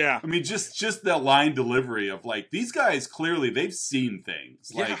gross. Yeah. I mean, just that line delivery of like, these guys clearly they've seen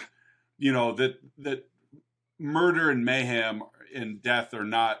things like, that murder and mayhem and death are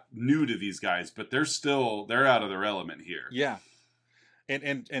not new to these guys, but they're out of their element here. Yeah.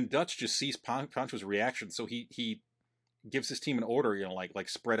 And Dutch just sees Pancho's reaction. So he gives his team an order, like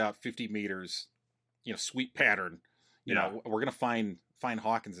spread out 50 meters, sweep pattern, we're going to find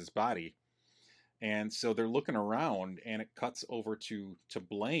Hawkins's body. And so they're looking around, and it cuts over to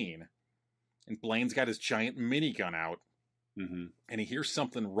Blaine, and Blaine's got his giant minigun out, and he hears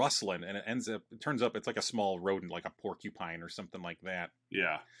something rustling, and it turns up it's like a small rodent, like a porcupine or something like that.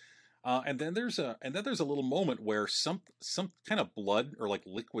 Yeah. And then there's a little moment where some kind of blood or like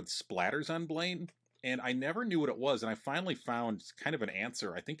liquid splatters on Blaine, and I never knew what it was, and I finally found kind of an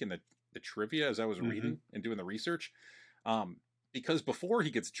answer, I think in the trivia as I was reading and doing the research. Because before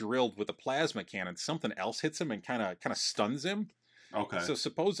he gets drilled with a plasma cannon, something else hits him and kind of stuns him. Okay. So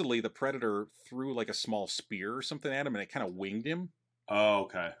supposedly the Predator threw like a small spear or something at him, and it kind of winged him. Oh,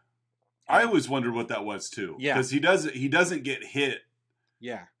 okay. I always wondered what that was too. Yeah. Because he doesn't get hit.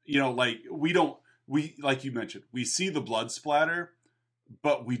 Yeah. Like we like you mentioned, we see the blood splatter,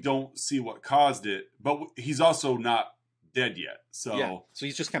 but we don't see what caused it. But he's also not dead yet. So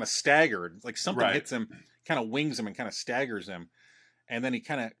he's just kind of staggered. Like something hits him, kind of wings him, and kind of staggers him. And then he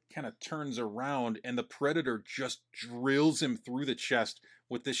kind of turns around, and the Predator just drills him through the chest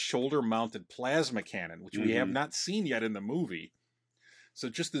with this shoulder-mounted plasma cannon, which we have not seen yet in the movie. So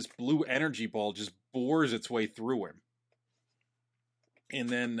just this blue energy ball just bores its way through him. And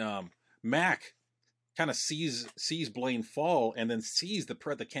then Mac kind of sees Blaine fall, and then sees the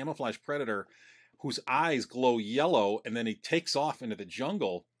camouflage Predator, whose eyes glow yellow, and then he takes off into the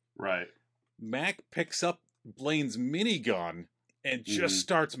jungle. Right. Mac picks up Blaine's minigun and just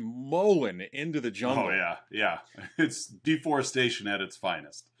starts mowing into the jungle. Oh, yeah. It's deforestation at its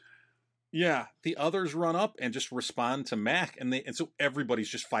finest. Yeah. The others run up and just respond to Mac, and so everybody's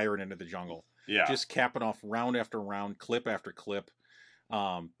just firing into the jungle. Yeah. Just capping off round after round, clip after clip.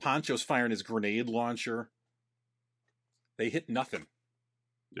 Pancho's firing his grenade launcher. They hit nothing.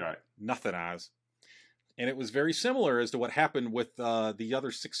 Right. Nothing, Oz. And it was very similar as to what happened with the other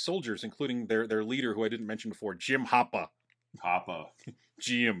 6 soldiers, including their leader, who I didn't mention before, Jim Hoppa.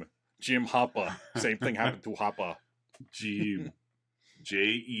 Jim Hoppa. Same thing happened to Hoppa. Jim.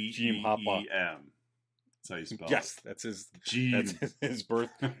 Jeeem. That's how you spell it. Yes, that's his. Jim. That's his birth.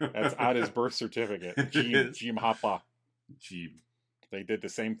 That's on his birth certificate. Jim Hoppa. Jim. They did the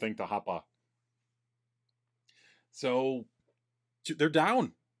same thing to Hoppa. So they're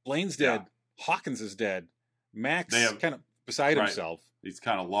down. Blaine's dead. Hawkins is dead. Max kind of beside himself. He's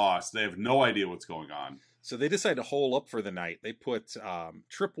kind of lost. They have no idea what's going on. So they decide to hole up for the night. They put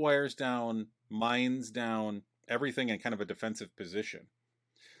tripwires down, mines down, everything in kind of a defensive position.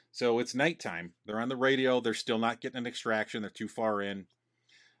 So it's nighttime. They're on the radio. They're still not getting an extraction. They're too far in.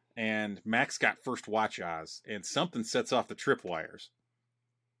 and Mac's got first watch Oz, and something sets off the tripwires.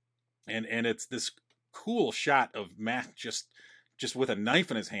 And it's this cool shot of Mac just with a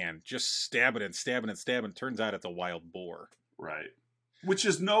knife in his hand, just stabbing and stabbing and stabbing. Turns out it's a wild boar. Right. Which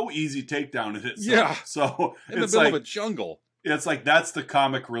is no easy takedown in itself. Yeah. So in the middle of a jungle. It's like that's the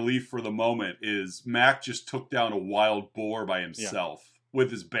comic relief for the moment is Mac just took down a wild boar by himself with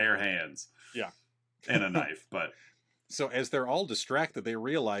his bare hands. Yeah. And a knife. But so as they're all distracted, they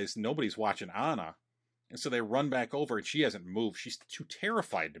realize nobody's watching Anna. And so they run back over and she hasn't moved. She's too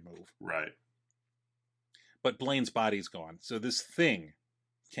terrified to move. Right. But Blaine's body's gone. So this thing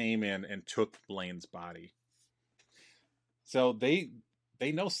came in and took Blaine's body. So they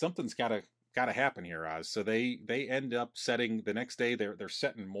know something's gotta happen here, Oz. So they end up setting the next day. They're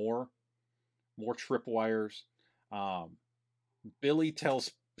setting more tripwires. Billy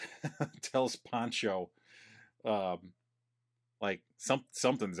tells Pancho, like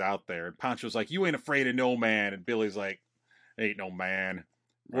something's out there, and Pancho's like, "You ain't afraid of no man," and Billy's like, "Ain't no man.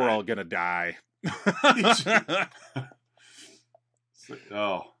 We're all gonna die." It's like,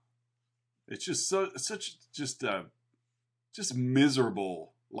 it's just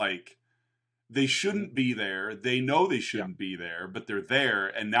miserable. Like they shouldn't be there. They know they shouldn't be there, but they're there,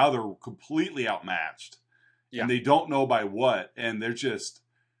 and now they're completely outmatched. Yeah. And they don't know by what, and they're just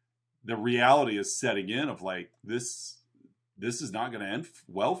the reality is setting in of like this is not going to end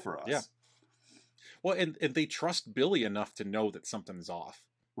well for us. Yeah. Well, and they trust Billy enough to know that something's off.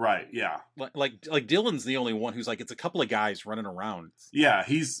 Right, yeah. Like Dylan's the only one who's like, it's a couple of guys running around. Yeah,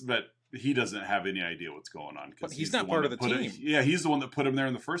 but he doesn't have any idea what's going on. But he's not part of the team. He's the one that put him there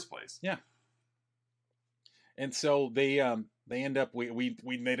in the first place. Yeah. And so they end up, we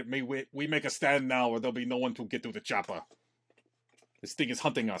make a stand now where there'll be no one to get to the chopper. This thing is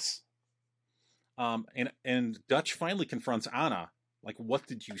hunting us. And Dutch finally confronts Anna. Like, what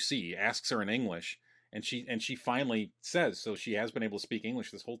did you see? Asks her in English. And she finally says, so she has been able to speak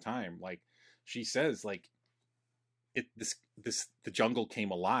English this whole time. Like she says, like the jungle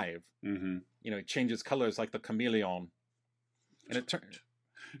came alive. Mm-hmm. You know, it changes colors like the chameleon. And it turned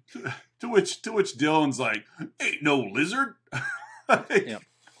to which Dylan's like, "Ain't no lizard."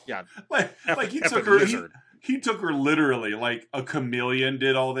 Yeah. Like he took her. He took her literally, like a chameleon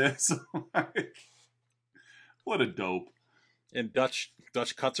did all this. Like, what a dope. And Dutch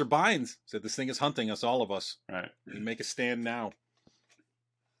cuts her binds. Said this thing is hunting us, all of us. Right. We make a stand now.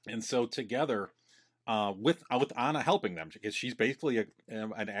 And so together, with Anna helping them, because she's basically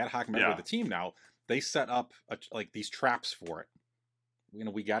an ad hoc member of the team now, they set up like these traps for it. You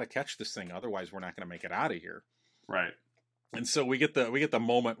know, we got to catch this thing, otherwise we're not going to make it out of here. Right. And so we get the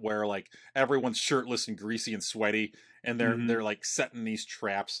moment where like everyone's shirtless and greasy and sweaty, and they're like setting these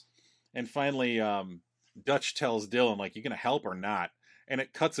traps. And finally, Dutch tells Dylan, like, "You gonna help or not?" And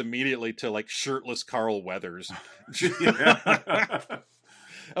it cuts immediately to like shirtless Carl Weathers.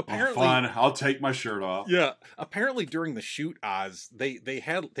 Apparently, fun. I'll take my shirt off. Yeah. Apparently, during the shoot, Oz, they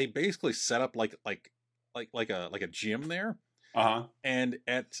basically set up like a gym there. Uh-huh. And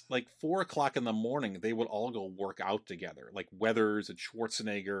at like 4:00 in the morning, they would all go work out together, like Weathers and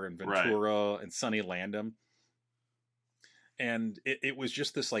Schwarzenegger and Ventura and Sonny Landham. And it was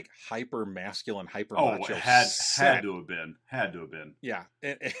just this like hyper masculine, hyper macho. Had to have been. Yeah,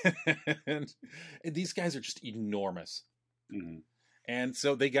 and these guys are just enormous. Mm-hmm. And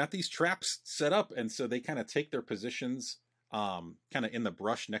so they got these traps set up, and so they kind of take their positions, kind of in the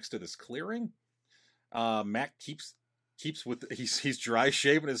brush next to this clearing. Mac keeps with he's dry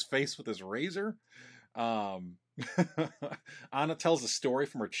shaving his face with his razor. Anna tells a story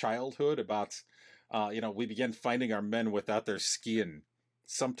from her childhood about, we began finding our men without their skin,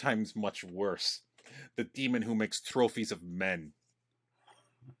 sometimes much worse. The demon who makes trophies of men.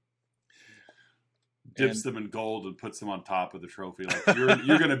 Dips them in gold and puts them on top of the trophy. Like you're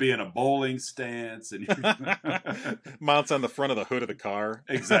going to be in a bowling stance, and mounts on the front of the hood of the car.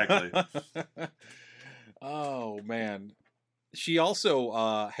 Exactly. Oh man, she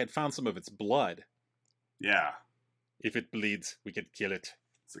also had found some of its blood. Yeah. If it bleeds, we could kill it.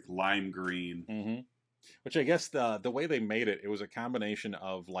 It's like lime green. Mm-hmm. Which I guess the way they made it was a combination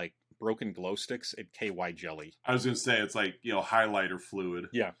of like broken glow sticks and KY jelly. I was going to say it's like, highlighter fluid.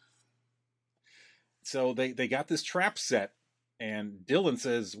 Yeah. So they got this trap set, and Dylan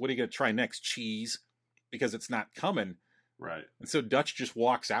says, "What are you going to try next? Cheese?" Because it's not coming. Right. And so Dutch just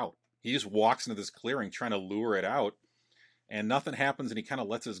walks out. He just walks into this clearing trying to lure it out, and nothing happens, and he kind of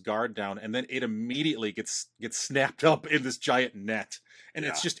lets his guard down, and then it immediately gets snapped up in this giant net. And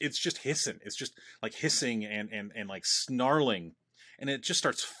it's just hissing. It's just like hissing and like snarling. And it just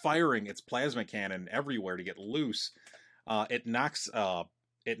starts firing its plasma cannon everywhere to get loose. It knocks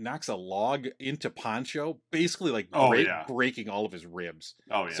it knocks a log into Pancho, basically like breaking all of his ribs.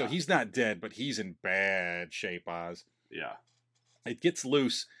 Oh yeah. So he's not dead, but he's in bad shape, Oz. Yeah. It gets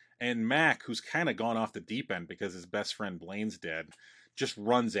loose, and Mac, who's kind of gone off the deep end because his best friend Blaine's dead, just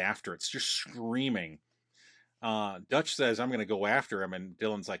runs after it. It's just screaming. Dutch says, I'm going to go after him, and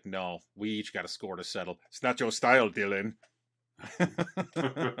Dylan's like, no, we each got a score to settle. It's not your style, Dylan.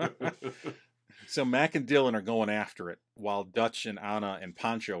 So Mac and Dylan are going after it, while Dutch and Anna and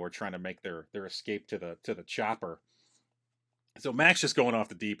Pancho are trying to make their escape to the chopper. So Mac's just going off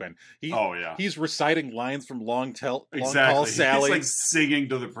the deep end. He's reciting lines from Long Tall Sally. He's like singing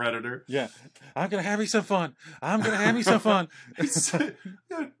to the Predator. Yeah. I'm going to have you some fun. I'm going to have you some fun.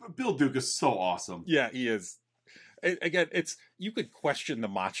 Bill Duke is so awesome. Yeah, he is. Again, you could question the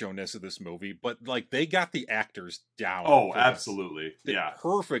macho-ness of this movie, but like they got the actors down. Oh, absolutely. Yeah.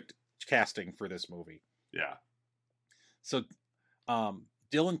 Perfect casting for this movie. Yeah. So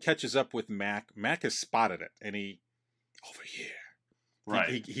Dylan catches up with Mac. Mac has spotted it, and over here.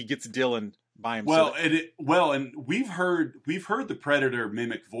 Right. He gets Dylan by himself. And we've heard the Predator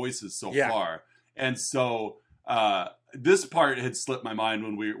mimic voices so far. And so this part had slipped my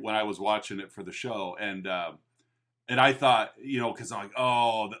mind when I was watching it for the show, and I thought, because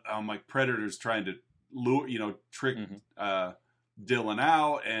I'm like Predator's trying to lure, trick Dylan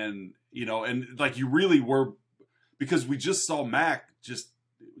out, and like you really were, because we just saw Mac just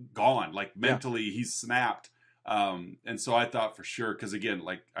gone, like mentally he's snapped, and so I thought for sure, because again,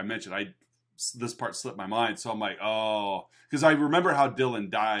 like I mentioned, this part slipped my mind, so I'm like, oh, because I remember how Dylan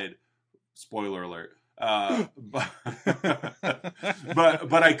died. Spoiler alert. But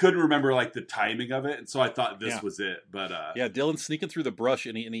I couldn't remember like the timing of it, and so I thought this was it. But Dylan's sneaking through the brush,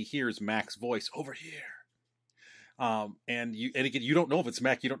 and he hears Mac's voice over here. And again, you don't know if it's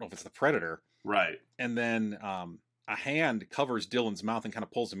Mac, you don't know if it's the Predator, right? And then a hand covers Dylan's mouth and kind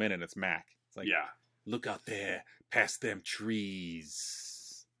of pulls him in, and it's Mac. It's like, look out there, past them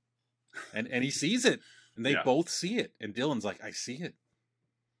trees, and he sees it, and they both see it, and Dylan's like, I see it.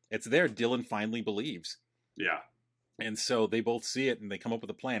 It's there. Dylan finally believes. Yeah. And so they both see it, and they come up with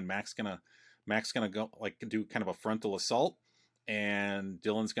a plan. Mac's gonna go like do kind of a frontal assault, and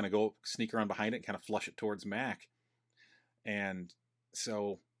Dylan's gonna go sneak around behind it and kind of flush it towards Mac. And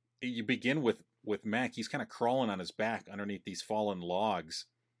so you begin with Mac. He's kind of crawling on his back underneath these fallen logs,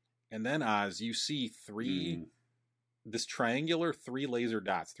 and then Oz, you see this triangular three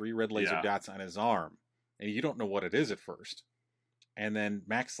red laser dots on his arm, and you don't know what it is at first. And then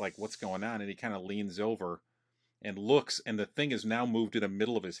Mac's like, what's going on? And he kind of leans over and looks, and the thing is now moved to the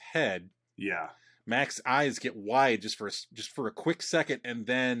middle of his head. Yeah. Mac's eyes get wide just for a quick second, and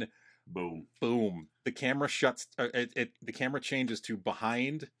then boom. The camera shuts. The camera changes to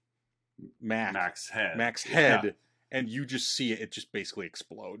behind Mac's head, and you just see it just basically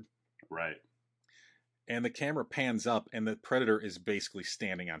explode. Right. And the camera pans up, and the Predator is basically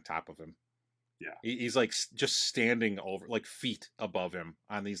standing on top of him. Yeah. He's like just standing over, like feet above him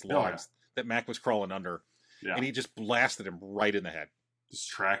on these logs that Mac was crawling under. Yeah. And he just blasted him right in the head. Just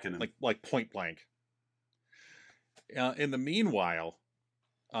tracking him. Like point blank. In the meanwhile,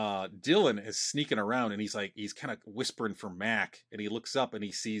 Dylan is sneaking around, and he's kind of whispering for Mac, and he looks up and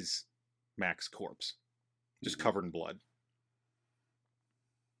he sees Mac's corpse just covered in blood.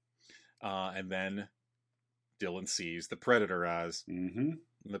 And then Dylan sees the Predator as... Mm-hmm.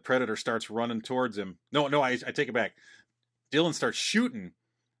 And the Predator starts running towards him. No, I take it back. Dylan starts shooting,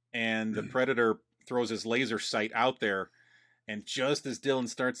 and the Predator throws his laser sight out there. And just as Dylan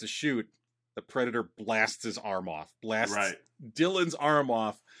starts to shoot, the Predator blasts his arm off. Dylan's arm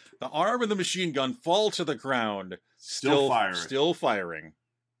off. The arm and the machine gun fall to the ground. Still firing.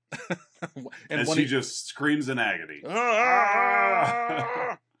 And as he just screams in agony.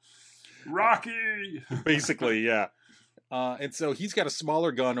 Rocky! Basically, yeah. And so he's got a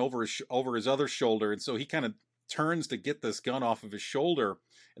smaller gun over his other shoulder, and so he kind of turns to get this gun off of his shoulder.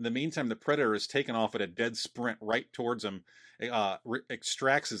 In the meantime, the Predator is taken off at a dead sprint right towards him,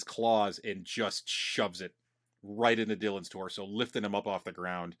 extracts his claws, and just shoves it right into Dylan's torso, lifting him up off the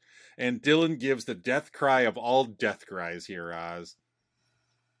ground. And Dylan gives the death cry of all death cries here, Oz.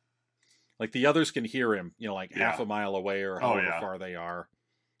 Like the others can hear him, like half a mile away or however far they are.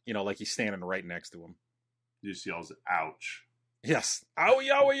 Like he's standing right next to him. He just yells, ouch. Yes. Owie,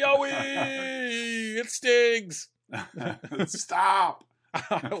 owie, owie! It stings! Stop! I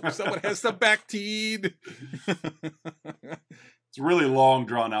hope someone has some Bactine. It's a really long,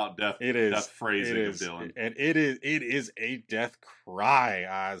 drawn-out death phrasing of Dylan. And it is a death cry,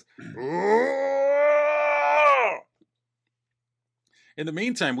 Oz. In the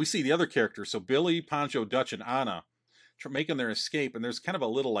meantime, we see the other characters. So Billy, Pancho, Dutch, and Anna making their escape, and there's kind of a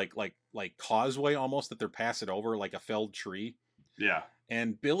little like causeway almost that they're passing over, like a felled tree. Yeah.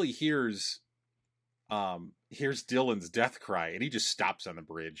 And Billy hears Dylan's death cry, and he just stops on the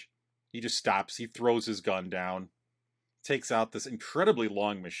bridge. He just stops. He throws his gun down, takes out this incredibly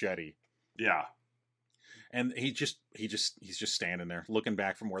long machete. Yeah. And he's just standing there looking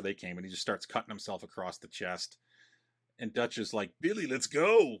back from where they came, and he just starts cutting himself across the chest. And Dutch is like, Billy, let's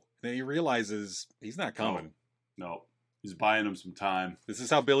go. And then he realizes he's not coming. No. He's buying him some time. This is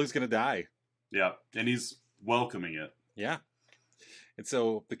how Billy's going to die. Yeah. And he's welcoming it. Yeah. And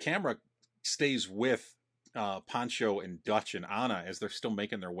so the camera stays with Pancho and Dutch and Anna as they're still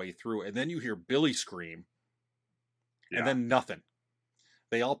making their way through. And then you hear Billy scream. Yeah. And then nothing.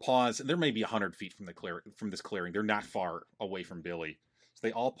 They all pause, and they're maybe 100 feet from this clearing. They're not far away from Billy. So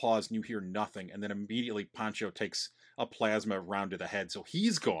they all pause, and you hear nothing. And then immediately Pancho takes a plasma round to the head, so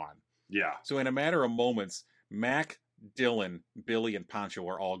he's gone. Yeah. So in a matter of moments, Mac, Dylan, Billy, and Pancho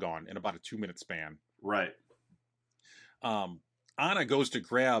are all gone in about a 2-minute span. Right. Anna goes to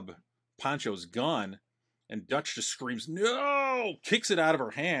grab Pancho's gun, and Dutch just screams, "No!" Kicks it out of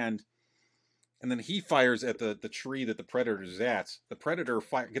her hand. And then he fires at the tree that the Predator's at. The Predator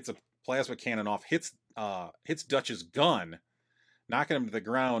gets a plasma cannon off, hits Dutch's gun, knocking him to the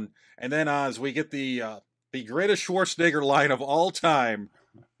ground. And then as we get the greatest Schwarzenegger line of all time,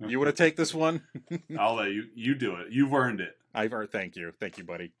 you want to take this one? I'll let you do it. You've earned it. Thank you,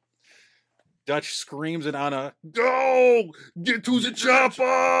 buddy. Dutch screams at Anna, "Go! Get to the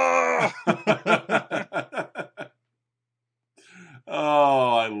chopper!" Oh,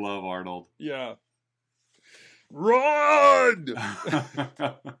 I love Arnold. Yeah. Run!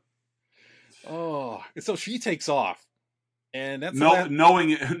 Oh, so she takes off, and that's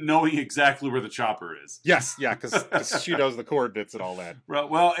knowing exactly where the chopper is. Yes, yeah, because she knows the coordinates and all that.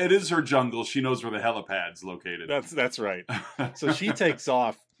 Well, it is her jungle. She knows where the helipad's located. That's right. So she takes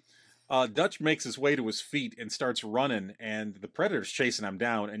off. Dutch makes his way to his feet and starts running, and the Predator's chasing him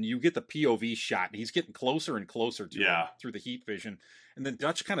down, and you get the POV shot, and he's getting closer and closer to him through the heat vision. And then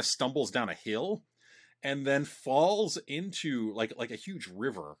Dutch kind of stumbles down a hill and then falls into like a huge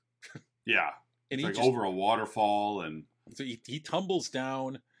river. Yeah. And it's over a waterfall, and so he tumbles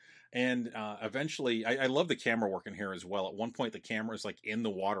down, and eventually I love the camera work in here as well. At one point the camera is like in the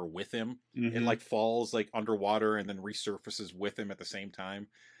water with him. Mm-hmm. It like falls like underwater and then resurfaces with him at the same time.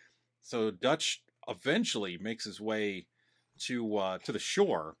 So Dutch eventually makes his way to the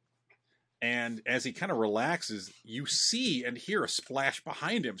shore, and as he kind of relaxes, you see and hear a splash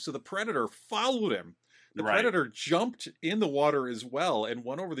behind him. So the Predator followed him. The Predator jumped in the water as well and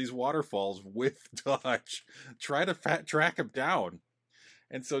went over these waterfalls with Dutch, try to track him down.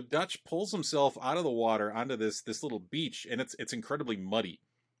 And so Dutch pulls himself out of the water onto this little beach, and it's incredibly muddy.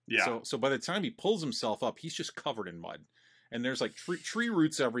 Yeah. So by the time he pulls himself up, he's just covered in mud. And there's like tree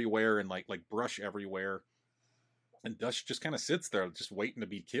roots everywhere and like brush everywhere. And Dutch just kind of sits there just waiting to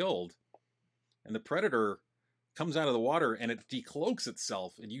be killed. And the Predator comes out of the water and it decloaks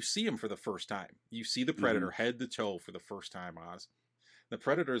itself. And you see him for the first time. You see the Predator head to toe for the first time, Oz. The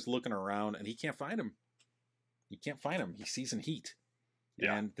Predator is looking around and he can't find him. He can't find him. He sees in heat.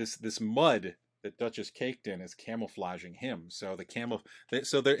 Yeah. And this mud that Dutch is caked in is camouflaging him. So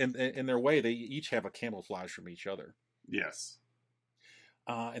they're in their way, they each have a camouflage from each other. Yes.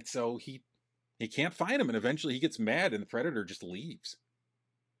 And so he can't find him, and eventually he gets mad, and the Predator just leaves.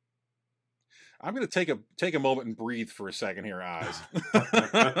 I'm going to take a moment and breathe for a second here, Oz.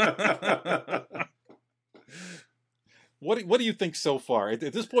 What do you think so far? At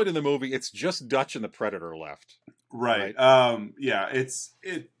this point in the movie, it's just Dutch and the Predator left. Right. Yeah.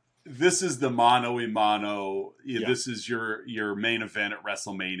 This is the mano a mano. Yeah. This is your main event at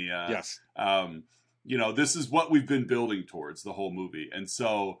WrestleMania. Yes. This is what we've been building towards the whole movie. And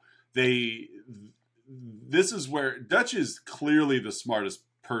so this is where Dutch is clearly the smartest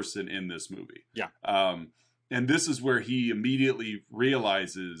person in this movie. Yeah. And this is where he immediately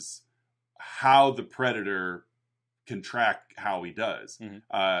realizes how the Predator can track how he does.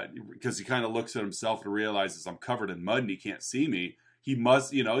 Because he kind of looks at himself and realizes I'm covered in mud and he can't see me. He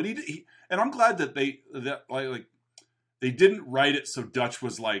must, and I'm glad that they didn't write it so Dutch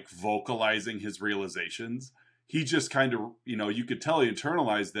was like vocalizing his realizations. He just kind of, you could tell he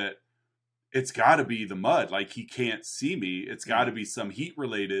internalized that it's got to be the mud. Like, he can't see me. It's got to be some heat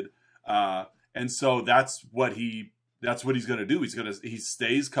related. And so that's what he's going to do. He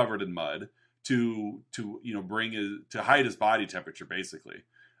stays covered in mud to hide his body temperature basically.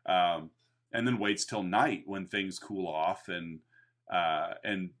 And then waits till night when things cool off and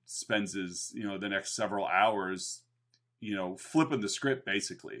spends his, the next several hours, flipping the script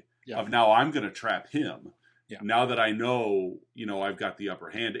basically of now I'm going to trap him Yeah. Now that I know, I've got the upper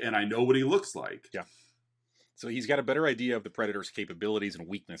hand and I know what he looks like. Yeah. So he's got a better idea of the predator's capabilities and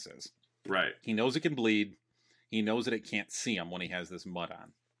weaknesses. Right. He knows it can bleed. He knows that it can't see him when he has this mud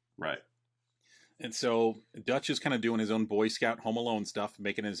on. Right. And so Dutch is kind of doing his own Boy Scout Home Alone stuff,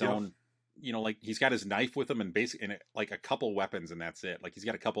 making his own, like he's got his knife with him and like a couple weapons, and that's it. Like he's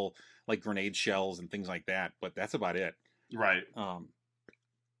got a couple like grenade shells and things like that, but that's about it. Right.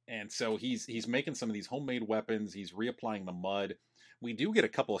 And so he's making some of these homemade weapons. He's reapplying the mud. We do get a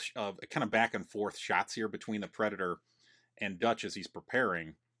couple of kind of back and forth shots here between the Predator and Dutch as he's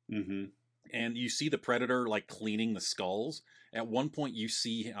preparing. Mm-hmm. And you see the Predator like cleaning the skulls. At one point, you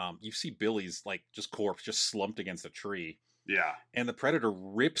see Billy's like corpse just slumped against a tree. Yeah. And the Predator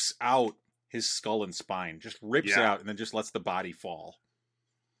rips out his skull and spine, just rips out, and then just lets the body fall.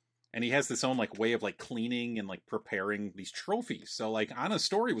 And he has this own like way of like cleaning and like preparing these trophies. So like Anna's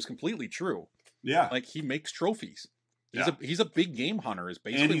story was completely true. Yeah. Like he makes trophies. He's a big game hunter is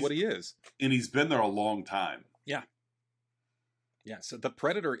basically what he is. And he's been there a long time. Yeah. Yeah. So the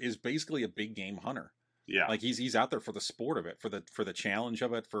Predator is basically a big game hunter. Yeah. Like he's out there for the sport of it, for the challenge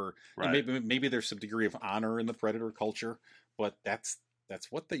of it, right. maybe there's some degree of honor in the Predator culture, but that's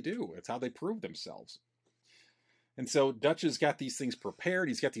what they do. It's how they prove themselves. And so Dutch has got these things prepared.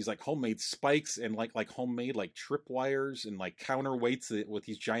 He's got these like homemade spikes and like homemade like tripwires and like counterweights with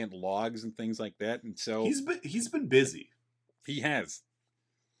these giant logs and things like that. And so he's been busy. He has.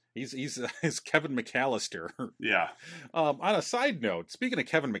 He's Kevin McAllister. Yeah. On a side note, speaking of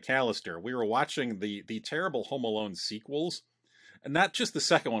Kevin McAllister, we were watching the terrible Home Alone sequels, and not just the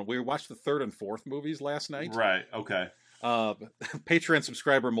second one. We watched the third and fourth movies last night. Right. Okay. Patreon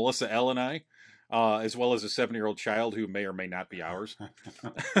subscriber Melissa L and I. As well as a 7-year-old child who may or may not be ours.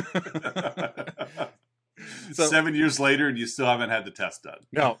 So, 7 years later, and you still haven't had the test done.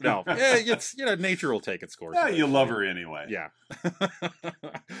 No. It's nature will take its course. Yeah, you love her anyway. Yeah.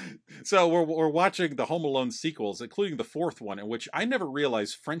 So we're watching the Home Alone sequels, including the fourth one, in which I never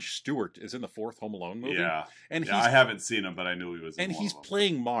realized French Stewart is in the fourth Home Alone movie. Yeah, and I haven't seen him, but I knew he was. And he's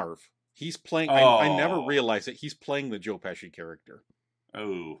playing Marv. He's playing. Oh. I never realized it. He's playing the Joe Pesci character.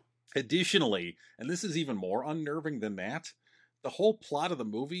 Oh. Additionally, and this is even more unnerving than that, the whole plot of the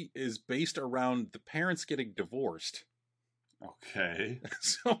movie is based around the parents getting divorced. Okay.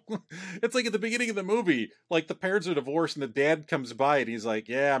 So it's like at the beginning of the movie, like the parents are divorced and the dad comes by and he's like,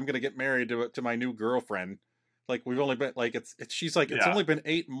 "Yeah, I'm gonna get married to my new girlfriend." Like we've only been like she's like it's only been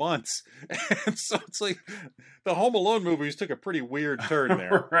 8 months, and so it's like the Home Alone movies took a pretty weird turn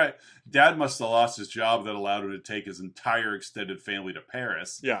there. Right. Dad must have lost his job that allowed him to take his entire extended family to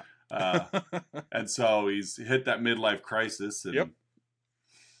Paris. Yeah. And so he's hit that midlife crisis. And, yep.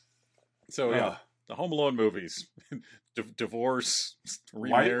 So yeah, the Home Alone movies, divorce,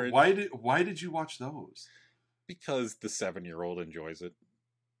 remarriage. Why did you watch those? Because the 7-year-old enjoys it.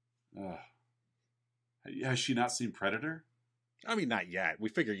 Has she not seen Predator? I mean, not yet. We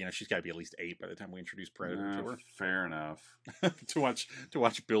figure, she's got to be at least 8 by the time we introduce Predator to her. Fair enough. to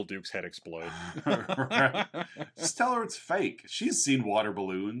watch Bill Duke's head explode. Right. Just tell her it's fake. She's seen water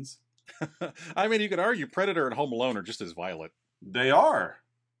balloons. I mean, you could argue Predator and Home Alone are just as violent. They are.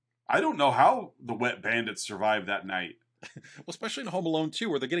 I don't know how the wet bandits survived that night. Well, especially in Home Alone 2,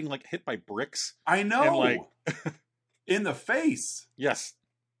 where they're getting like hit by bricks. I know. In the face. Yes.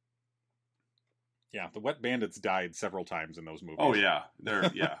 Yeah, the wet bandits died several times in those movies. Oh yeah,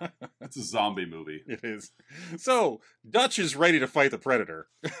 it's a zombie movie. It is. So Dutch is ready to fight the Predator.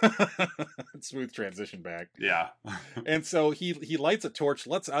 Smooth transition back. Yeah. And so he lights a torch,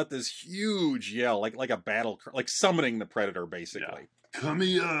 lets out this huge yell, like a battle, like summoning the Predator, basically. Yeah. Come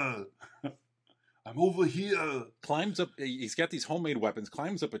here. I'm over here. Climbs up. He's got these homemade weapons.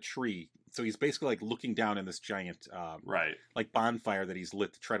 Climbs up a tree. So he's basically like looking down in this giant, like bonfire that he's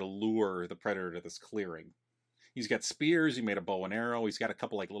lit to try to lure the Predator to this clearing. He's got spears. He made a bow and arrow. He's got a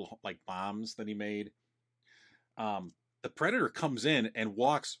couple like little like bombs that he made. The Predator comes in and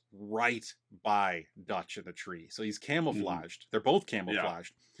walks right by Dutch in the tree. So he's camouflaged. They're both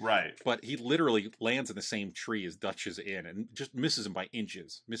camouflaged. Yeah, right. But he literally lands in the same tree as Dutch is in and just misses him by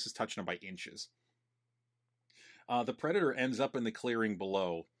inches. Misses touching him by inches. The Predator ends up in the clearing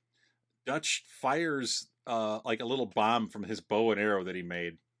below. Dutch fires like a little bomb from his bow and arrow that he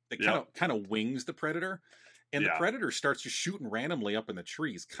made that kind of wings the Predator. And the Predator starts just shooting randomly up in the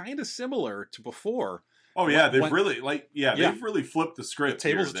trees, kind of similar to before. Oh yeah, they've really flipped the script. The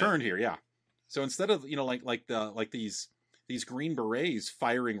tables turned here, yeah. So instead of these Green Berets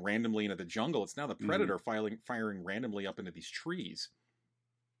firing randomly into the jungle, it's now the Predator firing randomly up into these trees.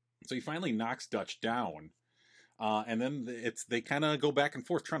 So he finally knocks Dutch down. And then they kind of go back and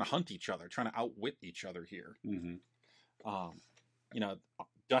forth trying to hunt each other, trying to outwit each other here. Mm-hmm. You know,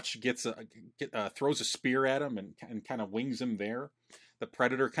 Dutch throws a spear at him and kind of wings him there. The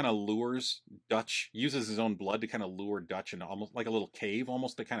Predator kind of lures Dutch, uses his own blood to kind of lure Dutch into almost like a little cave,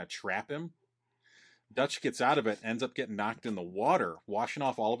 almost to kind of trap him. Dutch gets out of it, ends up getting knocked in the water, washing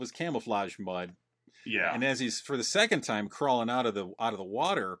off all of his camouflage mud. Yeah. And as he's for the second time crawling out of the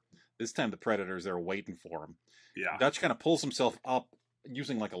water, this time the Predator's there waiting for him. Yeah. Dutch kind of pulls himself up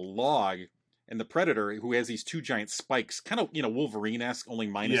using like a log, and the Predator, who has these two giant spikes, kind of, you know, Wolverine-esque, only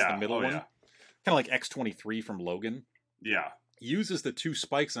minus the middle one. Yeah. Kind of like X-23 from Logan. Yeah. Uses the two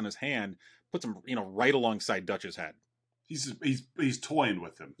spikes on his hand, puts them, you know, right alongside Dutch's head. He's toying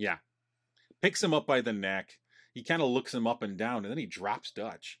with him. Yeah. Picks him up by the neck. He kind of looks him up and down, and then he drops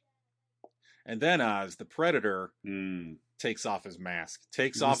Dutch. And then Oz, the Predator, takes off his mask,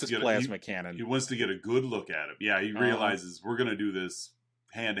 takes off his plasma cannon. He wants to get a good look at him. Yeah, he realizes we're going to do this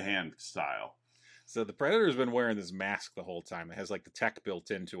hand-to-hand style. So the Predator's been wearing this mask the whole time. It has like the tech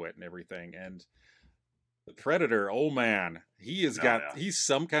built into it and everything. And the Predator, oh man, he's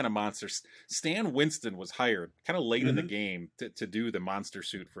some kind of monster. Stan Winston was hired kind of late in the game to do the monster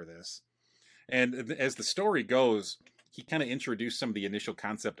suit for this. And as the story goes, he kind of introduced some of the initial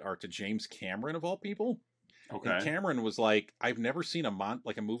concept art to James Cameron, of all people. Okay. And Cameron was like, I've never seen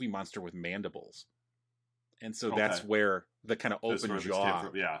a movie monster with mandibles. And so that's where the kind of open jaw.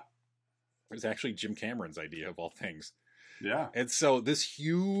 Yeah. It was actually Jim Cameron's idea, of all things. Yeah. And so this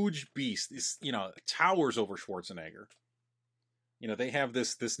huge beast, towers over Schwarzenegger. You know, they have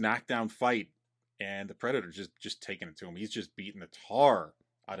this knockdown fight, and the Predator just taking it to him. He's just beating the tar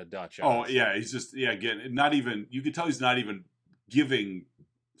out of Dutch. He's just again, not even, you can tell he's not even giving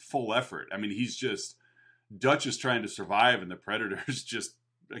full effort. I mean, he's just, Dutch is trying to survive, and the Predator's just,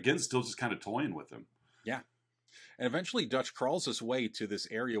 again, still just kind of toying with him. Yeah. And eventually Dutch crawls his way to this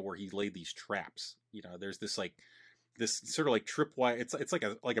area where he laid these traps. You know, there's this sort of like tripwire. It's like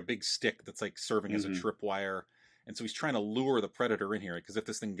a big stick that's like serving as a tripwire. And so he's trying to lure the Predator in here, because if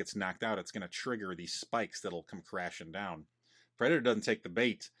this thing gets knocked out, it's going to trigger these spikes that'll come crashing down. Predator doesn't take the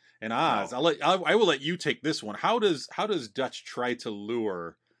bait. And Oz, No. I will let you take this one. How does Dutch try to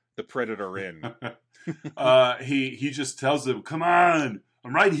lure the Predator in? He just tells him, "Come on,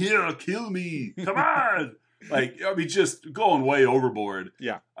 I'm right here. Kill me. Come on." Like, I mean, just going way overboard.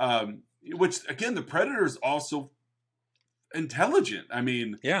 Yeah. Which again, the Predator is also intelligent. I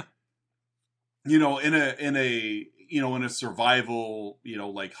mean, yeah. You know, in a survival, you know,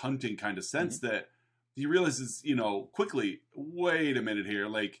 like hunting kind of sense, that he realizes, you know, quickly, wait a minute here,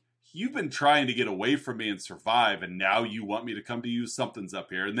 like, you've been trying to get away from me and survive, and now you want me to come to you? Something's up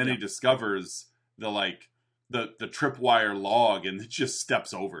here. And then he discovers the tripwire log and just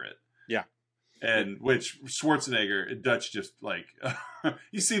steps over it. Yeah. And which Schwarzenegger, Dutch just like,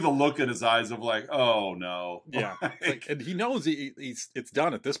 you see the look in his eyes of like, oh no. Yeah. And he knows it's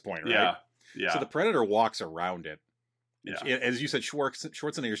done at this point, right? Yeah. Yeah. So the Predator walks around it. Yeah. As you said,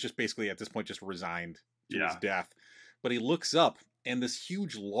 Schwarzenegger's just basically at this point just resigned to his death. But he looks up, and this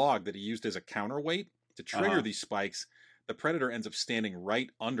huge log that he used as a counterweight to trigger these spikes, the Predator ends up standing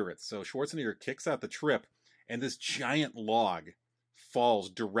right under it. So Schwarzenegger kicks out the trip, and this giant log falls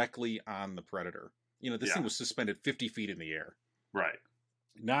directly on the Predator. You know, this thing was suspended 50 feet in the air. Right.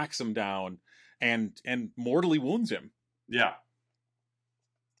 Knocks him down and mortally wounds him. Yeah.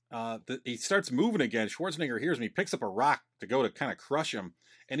 He starts moving again. Schwarzenegger hears him. He picks up a rock to go to kind of crush him,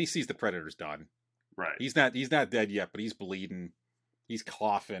 and he sees the Predator's done. Right. He's not dead yet, but he's bleeding. He's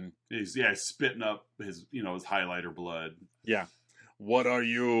coughing. He's spitting up his highlighter blood. Yeah. What are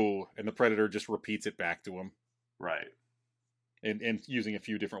you? And the Predator just repeats it back to him. Right. And using a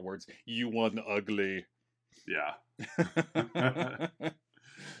few different words. You won ugly. Yeah.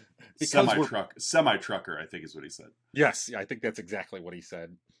 Semi-trucker, I think is what he said. Yes, I think that's exactly what he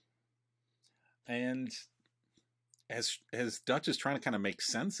said. And as Dutch is trying to kind of make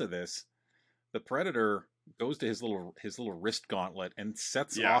sense of this, the Predator goes to his little wrist gauntlet and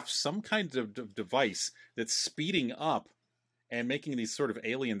sets off some kind of device that's speeding up and making these sort of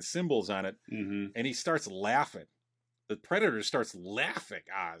alien symbols on it. Mm-hmm. And he starts laughing. The Predator starts laughing,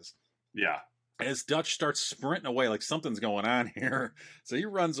 Oz. Yeah. As Dutch starts sprinting away, like something's going on here. So he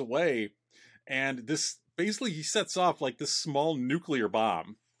runs away, and he sets off like this small nuclear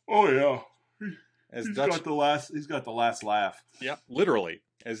bomb. Oh yeah. He's got the last laugh. Yeah, literally.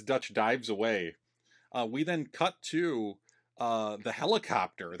 As Dutch dives away. We then cut to the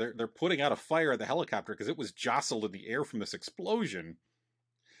helicopter. They're putting out a fire at the helicopter because it was jostled in the air from this explosion.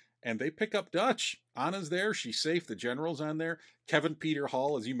 and they pick up Dutch. Anna's there. She's safe. The general's on there. Kevin Peter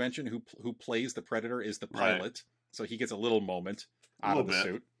Hall, as you mentioned, who plays the Predator, is the pilot. Right. So he gets a little moment out of the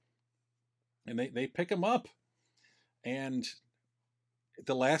suit. And they pick him up. And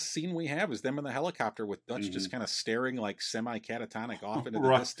the last scene we have is them in the helicopter with Dutch just kind of staring like semi-catatonic off into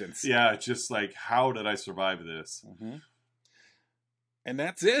the distance. Yeah, just like, how did I survive this? And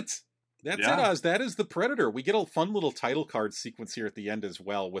that's it. That's it, Oz. That is the Predator. We get a fun little title card sequence here at the end as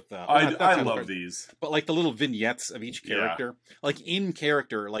well. With I love these, but like the little vignettes of each character, like in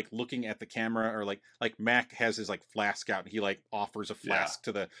character, like looking at the camera, or like Mac has his like flask out, and he like offers a flask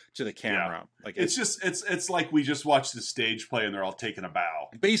to the camera. Like it's just it's like we just watched the stage play, and they're all taking a bow,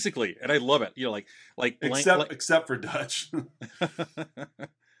 basically. And I love it. You know, like except for Dutch.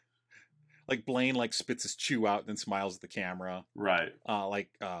 Like Blaine like spits his chew out and then smiles at the camera. Right.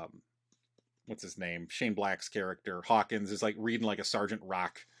 What's his name? Shane Black's character Hawkins is like reading like a Sergeant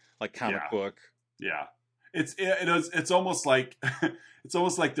Rock like comic book. Yeah. It's almost like it's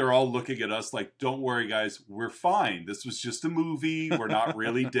almost like they're all looking at us like, don't worry guys, we're fine. This was just a movie. We're not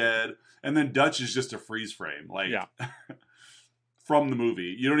really dead. And then Dutch is just a freeze frame. Like from the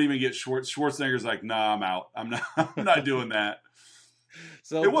movie. You don't even get Schwarzenegger's like, nah, I'm out. I'm not doing that.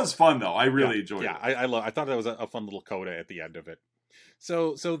 So it was fun though. I really enjoyed it. Yeah, I thought that was a fun little coda at the end of it.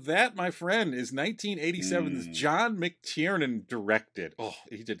 So that, my friend, is 1987's John McTiernan directed. Oh,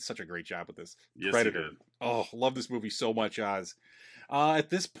 he did such a great job with this. Yes, Predator. He did. Oh, love this movie so much, Oz.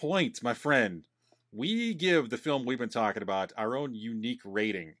 At this point, my friend, we give the film we've been talking about our own unique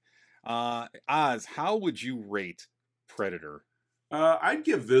rating. Oz, how would you rate Predator? I'd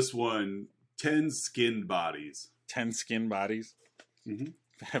give this one 10 skinned bodies. 10 skin bodies? Mm-hmm.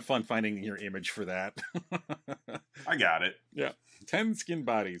 Have fun finding your image for that. I got it. Yeah. 10 skin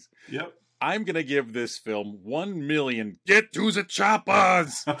bodies. Yep. I'm going to give this film 1 million. Get to the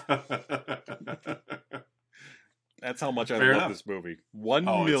choppers! That's how much I love this movie. 1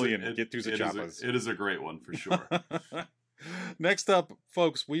 million. Get to the choppers. It is a great one for sure. Next up,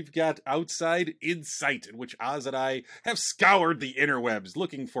 folks, we've got Outside Insight, in which Oz and I have scoured the interwebs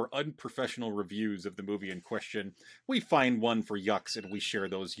looking for unprofessional reviews of the movie in question. We find one for yucks, and we share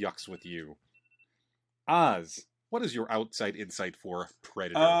those yucks with you. Oz, what is your Outside Insight for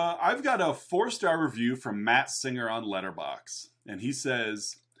Predator? I've got a 4-star review from Matt Singer on Letterboxd, and he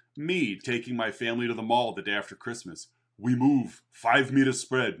says, "Me taking my family to the mall the day after Christmas. We move, 5 meters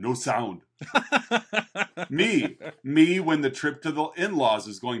spread, no sound. Me when the trip to the in-laws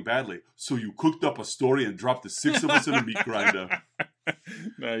is going badly. So you cooked up a story and dropped the 6 of us in a meat grinder.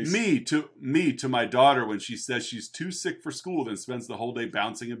 Nice. Me to my daughter when she says she's too sick for school, then spends the whole day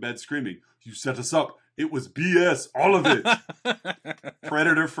bouncing in bed screaming, you set us up. It was BS, all of it.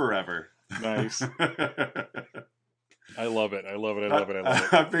 Predator forever." Nice. I love it.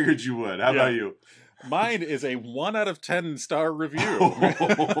 I figured you would. How about you? Mine is a 1 out of 10 star review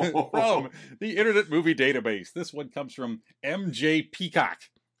from the Internet Movie Database. This one comes from MJ Peacock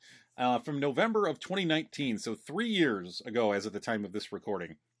from November of 2019, so 3 years ago as of the time of this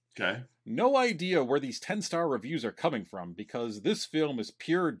recording. Okay. No idea where these 10-star reviews are coming from, because this film is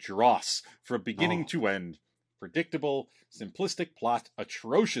pure dross from beginning to end. Predictable, simplistic plot,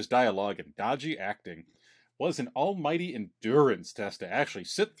 atrocious dialogue, and dodgy acting. Was an almighty endurance test to actually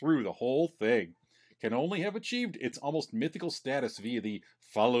sit through the whole thing. Can only have achieved its almost mythical status via the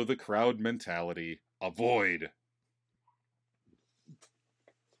follow the crowd mentality. Avoid.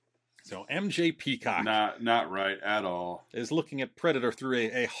 So MJ Peacock, not right at all, is looking at Predator through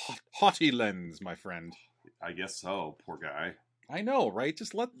a haughty lens, my friend. I guess so. Poor guy. I know, right?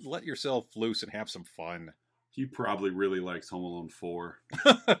 Just let yourself loose and have some fun. He probably really likes Home Alone 4.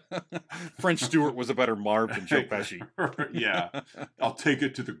 French Stewart was a better Marv than Joe Pesci. Yeah. I'll take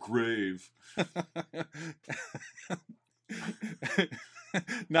it to the grave.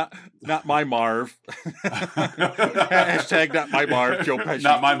 Not my Marv. Hashtag not my Marv, Joe Pesci.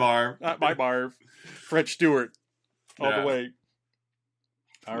 Not my Marv. Not my Marv. French Stewart. All the way.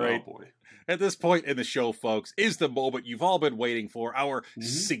 All right. Oh, boy. At this point in the show, folks, is the moment you've all been waiting for, our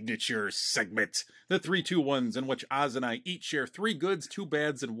signature segment. The 3, 2, 1s, in which Oz and I each share 3 goods, 2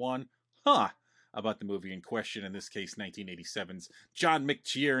 bads, and 1 about the movie in question, in this case 1987's John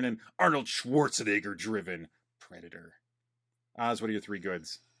McTiernan and Arnold Schwarzenegger-driven Predator. Oz, what are your 3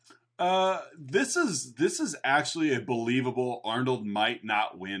 goods? This is actually a believable Arnold might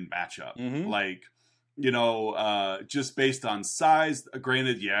not win matchup. Like, just based on size.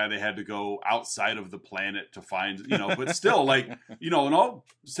 Granted, they had to go outside of the planet to find, but still, like, in all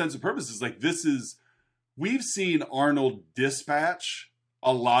sense and purposes, like, we've seen Arnold dispatch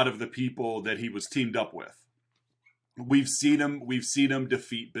a lot of the people that he was teamed up with. We've seen him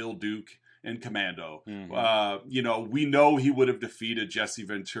defeat Bill Duke in Commando. Mhm. We know he would have defeated Jesse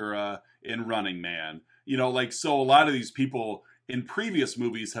Ventura in Running Man. So a lot of these people in previous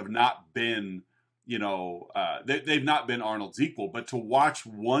movies have not been, they've not been Arnold's equal. But to watch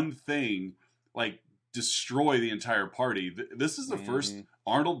one thing like destroy the entire party, this is the first Mhm.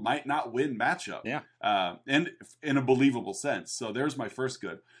 Arnold might not win matchup. Yeah. And in a believable sense. So there's my first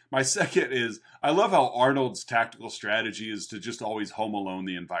good. My second is I love how Arnold's tactical strategy is to just always home alone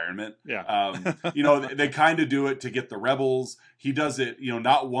the environment. Yeah. They kind of do it to get the rebels. He does it,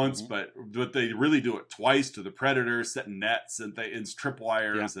 not once, Mhm. but they really do it twice to the Predator, setting nets and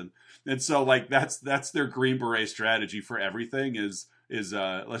tripwires, and so like that's their Green Beret strategy for everything is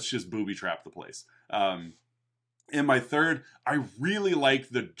let's just booby trap the place. And my third, I really like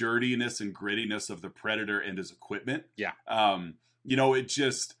the dirtiness and grittiness of the Predator and his equipment. Yeah. It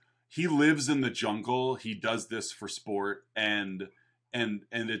just he lives in the jungle. He does this for sport, and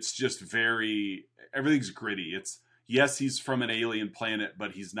it's just everything's gritty. It's yes, he's from an alien planet,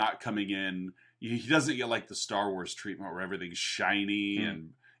 but he's not coming in. He doesn't get like the Star Wars treatment where everything's shiny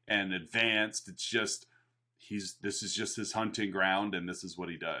and advanced. It's just this is just his hunting ground, and this is what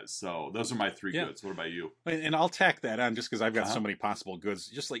he does. So those are my three goods. What about you? And I'll tack that on just because I've got so many possible goods.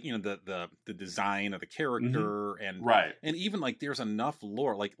 Just like the design of the character and right, and even like there's enough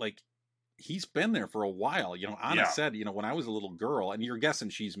lore. Like he's been there for a while. Anna said when I was a little girl, and you're guessing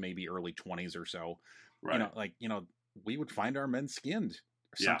she's maybe early 20s or so. Right. We would find our men skinned,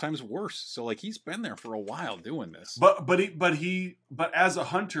 sometimes worse. So like he's been there for a while doing this. But as a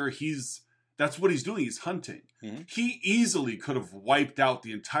hunter, that's what he's doing. He's hunting. Mm-hmm. He easily could have wiped out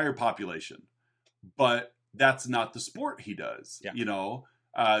the entire population, but that's not the sport he does. Yeah.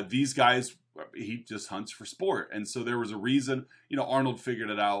 These guys, he just hunts for sport, and so there was a reason. Arnold figured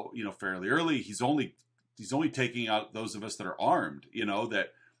it out. Fairly early. He's only taking out those of us that are armed.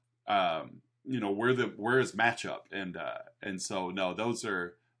 We're his matchup, and so no, those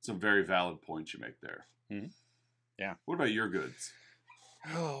are some very valid points you make there. Mm-hmm. Yeah. What about your goods?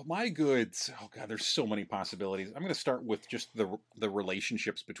 Oh, my goods. Oh God, there's so many possibilities. I'm going to start with just the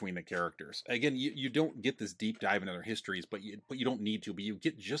relationships between the characters. Again, you don't get this deep dive into their histories, but you don't need to. But you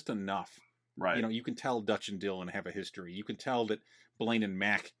get just enough. Right. You can tell Dutch and Dillon have a history. You can tell that Blaine and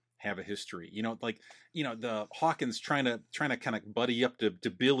Mac have a history. The Hawkins trying to kind of buddy up to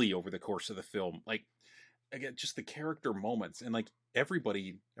Billy over the course of the film. Like again, just the character moments, and like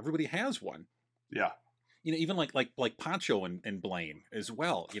everybody has one. Yeah. Even like Pancho and Blaine as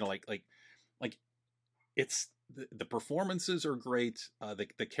well. Like it's the performances are great.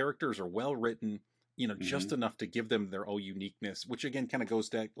 The characters are well written. Just enough to give them their own uniqueness, which again kind of goes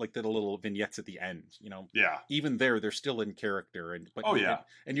to like the little vignettes at the end. Yeah. Even they're still in character, and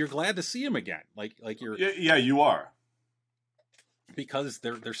you're glad to see them again. Like you're you are, because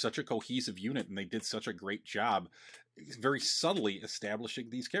they're such a cohesive unit, and they did such a great job very subtly establishing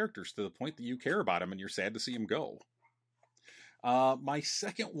these characters to the point that you care about them and you're sad to see them go. My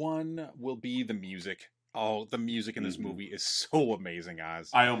second one will be the music. Oh, the music in this movie is so amazing, Oz.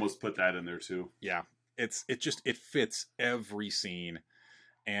 I almost put that in there too. Yeah, it fits every scene,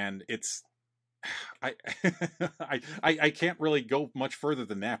 and it's I can't really go much further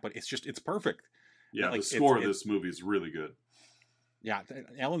than that, but it's perfect. Yeah, the score of this movie is really good. Yeah,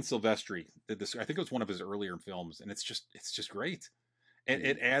 Alan Silvestri did this. I think it was one of his earlier films, and it's just great.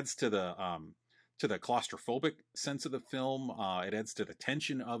 It adds to the claustrophobic sense of the film. It adds to the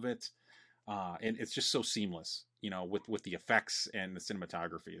tension of it, and it's just so seamless. With the effects and the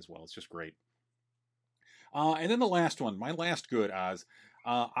cinematography as well. It's just great. And then the last one, my last good, Oz.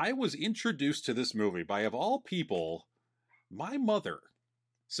 I was introduced to this movie by, of all people, my mother.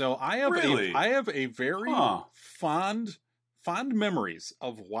 So I have a very fond memories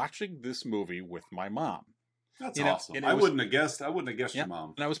of watching this movie with my mom. That's awesome. I wouldn't have guessed your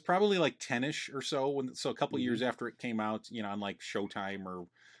mom. And I was probably like 10ish or so, so a couple years after it came out, on like Showtime or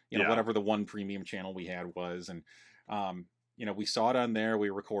whatever the one premium channel we had was, and we saw it on there. We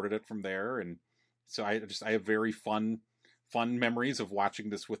recorded it from there, and so I have very fun memories of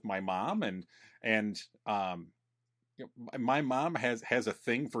watching this with my mom, and my mom has a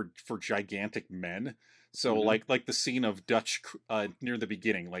thing for gigantic men. So like the scene of Dutch near the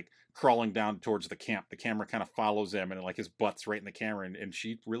beginning, like crawling down towards the camp, the camera kind of follows him, and like his butt's right in the camera, and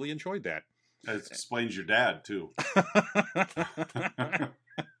she really enjoyed that. That explains your dad too.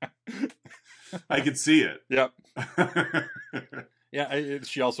 I could see it. Yep. Yeah,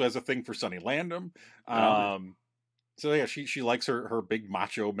 she also has a thing for Sonny Landham. So yeah, she likes her big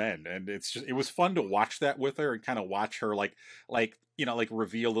macho men, and it was fun to watch that with her and kind of watch her like like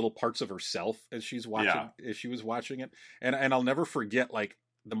reveal little parts of herself as Yeah. she was watching it, and I'll never forget like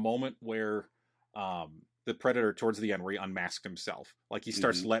the moment where the Predator towards the end where he unmasked himself, like he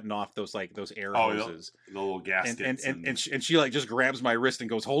starts Hmm. letting off those like those air Oh, hoses, the little and gaskets she like just grabs my wrist and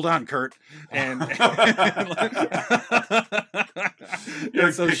goes, "Hold on, Kurt," and You're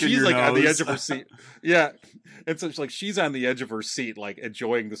and so picking she's your like on the nose. edge of her seat, yeah, and so it's like she's on the edge of her seat, like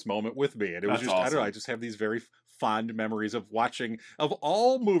enjoying this moment with me, and it was That's just I don't know, awesome. I just have these very fond memories of watching of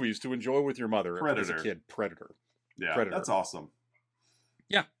all movies to enjoy with your mother as a Predator. kid. Yeah, Predator. that's awesome.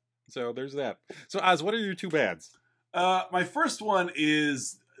 Yeah, so there's that. So Oz, what are your two bads? My first one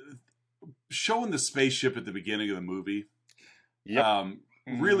is showing the spaceship at the beginning of the movie. Yep.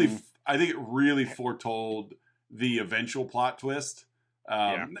 Really, Mhm. I think it really foretold the eventual plot twist.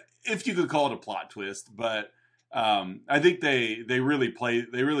 Yeah. If you could call it a plot twist, but I think they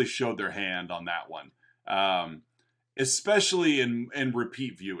really showed their hand on that one. Especially in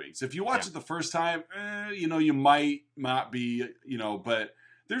repeat viewings. If you watch Yeah. it the first time, you might not be, but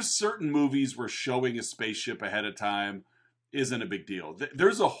there's certain movies where showing a spaceship ahead of time isn't a big deal.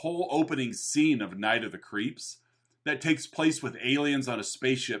 There's a whole opening scene of Night of the Creeps that takes place with aliens on a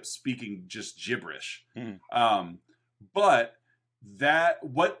spaceship speaking just gibberish. Mhm. But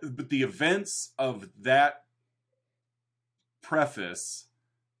the events of that preface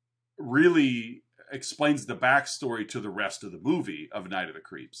really explains the backstory to the rest of the movie of Night of the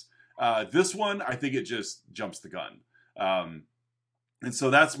Creeps. This one, I think it just jumps the gun. And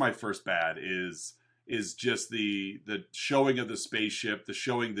so that's my first bad is just the showing of the spaceship, the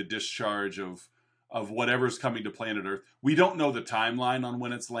showing the discharge of whatever's coming to planet Earth. We don't know the timeline on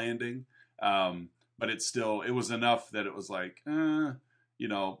when it's landing, but it was enough that it was like,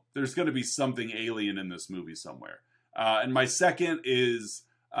 there's going to be something alien in this movie somewhere. And my second is,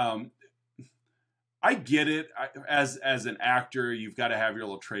 I get it. As an actor, you've got to have your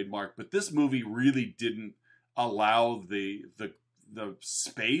little trademark, but this movie really didn't allow the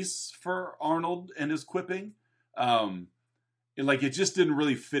space for Arnold and his quipping. It just didn't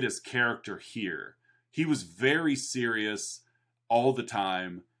really fit his character here. He was very serious all the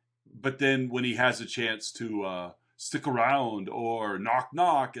time, but then when he has a chance to stick around or knock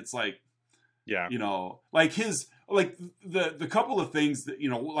knock, it's like, Yeah. like the couple of things that,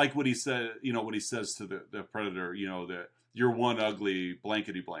 like what he said, what he says to the Predator, that you're one ugly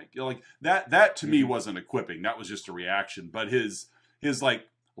blankety blank, like that to me wasn't a quipping. That was just a reaction. But his like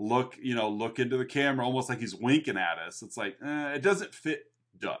look into the camera, almost like he's winking at us. It's like, it doesn't fit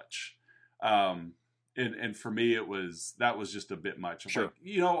Dutch. And for me, that was just a bit much. Sure.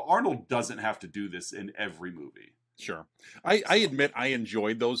 Like, Arnold doesn't have to do this in every movie. Sure. I admit I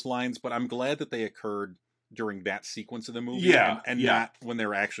enjoyed those lines, but I'm glad that they occurred during that sequence of the movie, Yeah, and yeah. not when they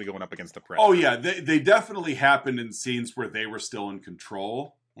were actually going up against the Predator. Oh yeah, they definitely happened in scenes where they were still in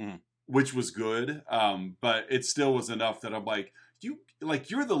control, which was good. But it still was enough that I'm like,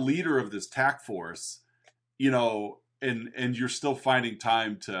 you're the leader of this TAC force, and you're still finding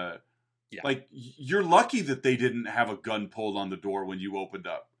time to, like, you're lucky that they didn't have a gun pulled on the door when you opened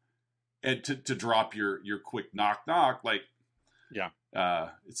up, and to drop your quick knock knock, like,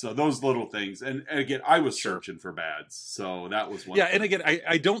 so those little things, and again, I was searching for bads, so that was one. Yeah, and again,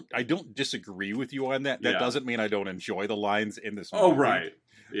 I don't disagree with you on that. That doesn't mean I don't enjoy the lines in this movie. Oh right,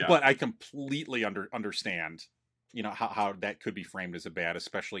 yeah. But I completely understand, how that could be framed as a bad,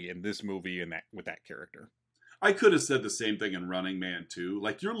 especially in this movie and that with that character. I could have said the same thing in Running Man too.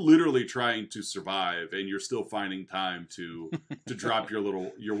 Like, you're literally trying to survive, and you're still finding time to drop your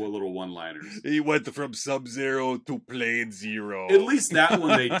little one-liners. He went from Sub-Zero to Plane Zero. At least that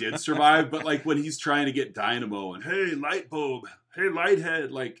one they did survive. But like when he's trying to get Dynamo and hey light bulb, hey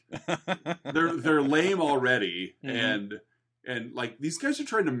lighthead, like they're lame already, and like these guys are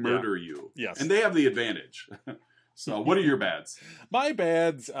trying to murder you. Yes, and they have the advantage. So, what are your bads? My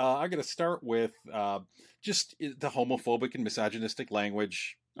bads, I'm going to start with just the homophobic and misogynistic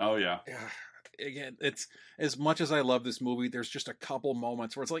language. Oh, yeah. Again, it's as much as I love this movie, there's just a couple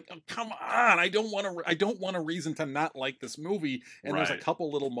moments where it's like, oh, come on, I don't want a reason to not like this movie. And there's a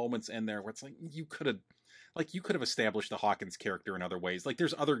couple little moments in there where it's like, you could have established the Hawkins character in other ways. Like,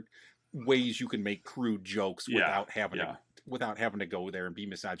 there's other ways you can make crude jokes without having to go there and be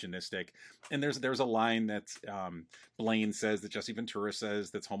misogynistic. And there's a line that Blaine says, that Jesse Ventura says,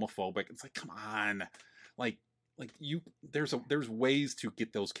 that's homophobic. It's like, come on, there's ways to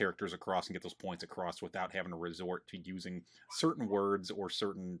get those characters across and get those points across without having to resort to using certain words or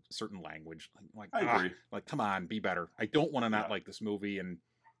certain language. I agree. Like, come on, be better. I don't want to not like this movie, and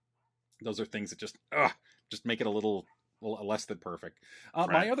those are things that just make it a little less than perfect. My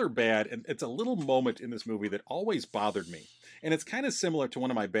Right. other bad, and it's a little moment in this movie that always bothered me, and it's kind of similar to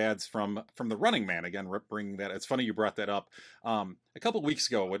one of my bads from The Running Man. Again, bringing that. It's funny you brought that up. A couple of weeks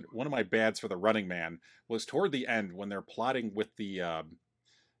ago, when one of my bads for The Running Man was toward the end when they're plotting with the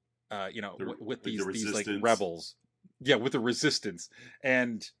with these like resistance. rebels. Yeah, with the resistance,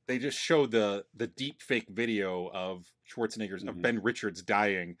 and they just showed the deep fake video of Schwarzenegger's of Ben Richards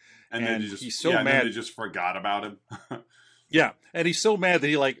dying, and then he's so and then mad they just forgot about him. Yeah, and he's so mad that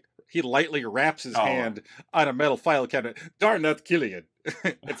he lightly wraps his hand on a metal file cabinet. Darn that Killian!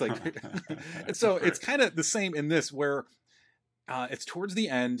 It's like, and so it's kind of the same in this where it's towards the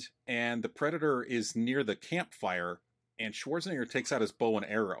end, and the Predator is near the campfire, and Schwarzenegger takes out his bow and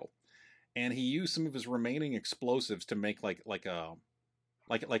arrow. And he used some of his remaining explosives to make like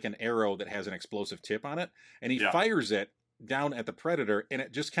an arrow that has an explosive tip on it, and he fires it down at the Predator, and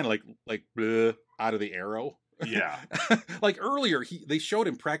it just kind of like bleh, out of the arrow. Yeah, like earlier, they showed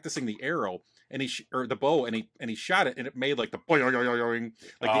him practicing the arrow, and or the bow, and he shot it, and it made like the boing,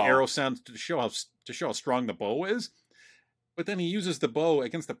 like the arrow sound to show how strong the bow is. But then he uses the bow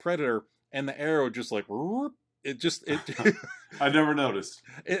against the Predator, and the arrow just like. It I never noticed.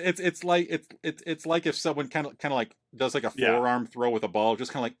 It's like if someone kind of like does like a forearm throw with a ball,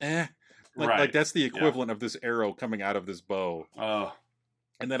 just kind of like that's the equivalent of this arrow coming out of this bow.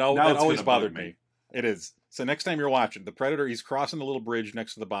 And that always bothered me. It is. So next time you're watching the Predator, he's crossing the little bridge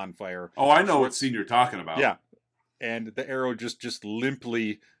next to the bonfire. Oh, I know what scene you're talking about. Yeah, and the arrow just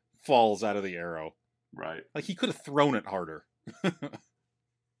limply falls out of the arrow. Right. Like he could have thrown it harder.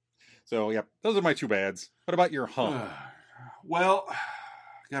 So, yeah, those are my two bads. What about your Well, I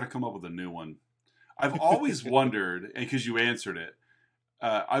got to come up with a new one. I've always wondered, and because you answered it,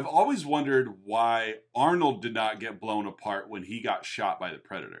 I've always wondered why Arnold did not get blown apart when he got shot by the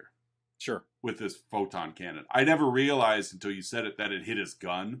Predator. Sure. With this photon cannon. I never realized until you said it that it hit his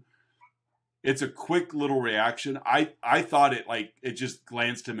gun. It's a quick little reaction. I thought it just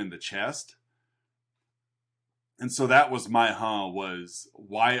glanced him in the chest. And so that was my was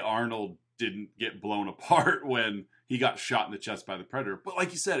why Arnold didn't get blown apart when he got shot in the chest by the Predator. But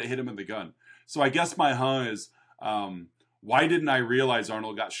like you said, it hit him in the gun. So I guess my is why didn't I realize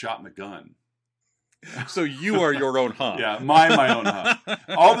Arnold got shot in the gun? So you are your own Yeah, my own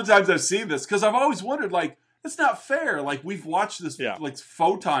All the times I've seen this, because I've always wondered, like, it's not fair. Like, we've watched this like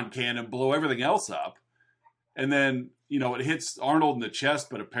photon cannon blow everything else up. And then, it hits Arnold in the chest,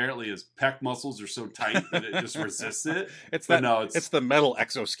 but apparently his pec muscles are so tight that it just resists it. It's the metal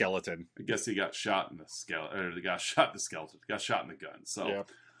exoskeleton. I guess he got shot in the skeleton, or he got shot in the skeleton, got shot in the gun. So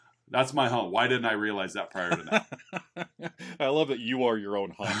that's my Why didn't I realize that prior to now? I love that you are your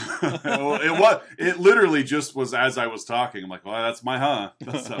own Well, it literally just was as I was talking. I'm like, well, that's my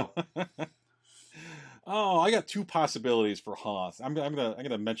So. Oh, I got two possibilities for I'm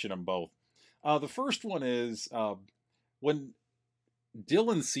gonna mention them both. The first one is when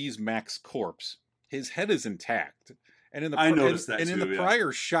Dylan sees Mac's corpse, his head is intact, and in the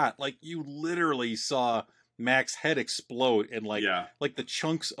prior shot, like you literally saw Mac's head explode and like the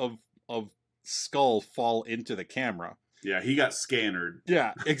chunks of skull fall into the camera. Yeah, he got scanned.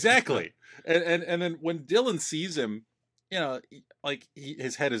 Yeah, exactly. and then when Dylan sees him,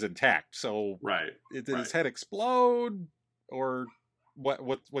 his head is intact. So did his head explode or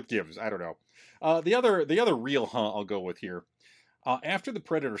what gives? I don't know. The other real I'll go with here. After the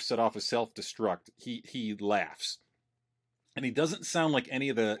Predator set off his self-destruct, he laughs, and he doesn't sound like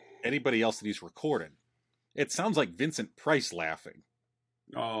anybody else that he's recorded. It sounds like Vincent Price laughing.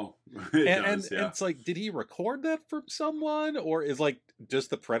 Oh, and it's like, did he record that from someone, or does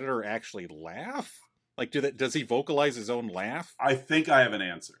the Predator actually laugh? Like, does he vocalize his own laugh? I think I have an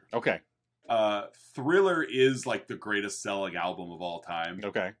answer. Okay. Thriller is like the greatest selling album of all time.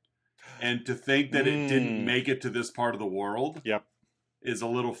 Okay. And to think that it didn't make it to this part of the world is a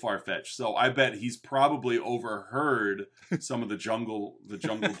little far-fetched. So I bet he's probably overheard some of the jungle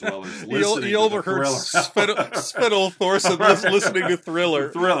dwellers listening he overheard Spittle Thorson listening to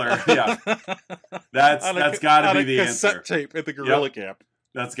Thriller. Thriller, yeah. That's got to be the answer. Cassette tape at the guerrilla camp.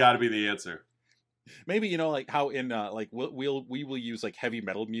 That's got to be the answer. Maybe like how in we will use like heavy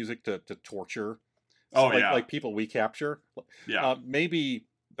metal music to torture. Like people we capture. Yeah. Maybe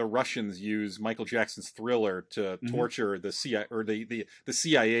the Russians use Michael Jackson's Thriller to torture the CIA or the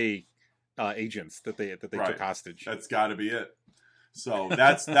CIA agents that they took hostage. That's got to be it. So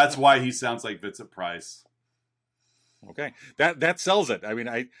that's why he sounds like Vincent Price. Okay, that sells it. I mean,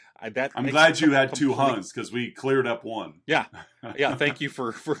 I'm glad you had two Huns because we cleared up one. Yeah. Thank you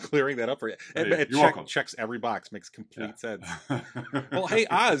for clearing that up for you. It checks every box, makes complete sense. Well, hey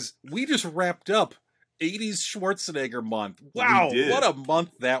Oz, we just wrapped up 80s Schwarzenegger month. Wow, did. what a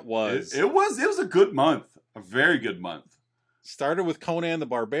month that was. It was a good month. A very good month. Started with Conan the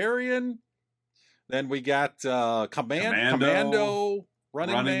Barbarian. Then we got Commando,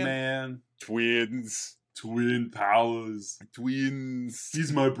 Running Man, Twins. Twin powers. Twins.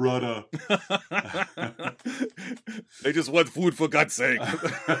 He's my brother. They just want food for God's sake.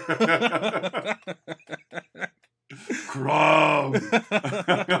 Crumb.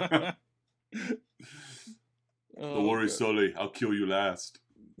 Don't worry, God. Sully. I'll kill you last.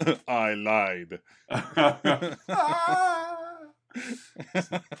 I lied.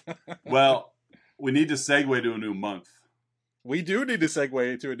 Well, we need to segue to a new month. We do need to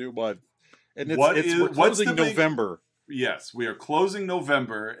segue to a new month. And we're What's closing the big- November. Yes, we are closing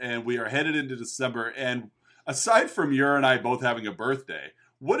November and we are headed into December. And aside from you and I both having a birthday,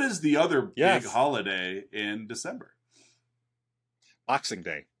 what is the other big holiday in December? Boxing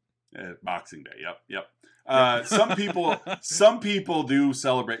Day. Boxing Day. Yep. Some people do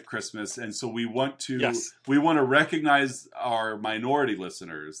celebrate Christmas, and so we want to recognize our minority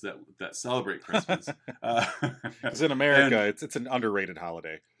listeners that celebrate Christmas. Because in America, it's an underrated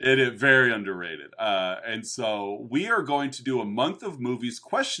holiday. It is very underrated, and so we are going to do a month of movies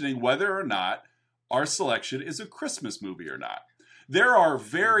questioning whether or not our selection is a Christmas movie or not. There are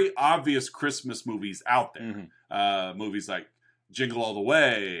very obvious Christmas movies out there, movies like Jingle All the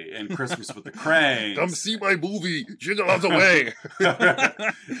Way and Christmas with the Cranks. Come see my movie, Jingle All the Way.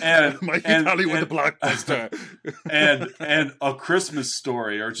 and Mike Hollywood blockbuster. and A Christmas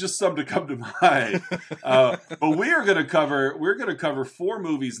Story, or just some to come to mind. But we're going to cover 4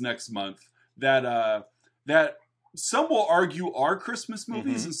 movies next month that some will argue are Christmas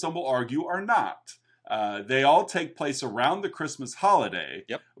movies and some will argue are not. They all take place around the Christmas holiday.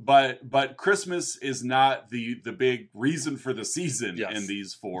 Yep. But Christmas is not the big reason for the season in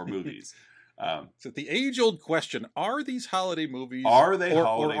these 4 movies. So the age-old question: are these holiday movies? Are they or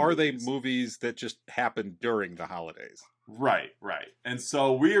holiday are movies? they movies that just happen during the holidays? Right. And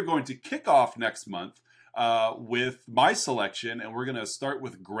so we are going to kick off next month with my selection, and we're going to start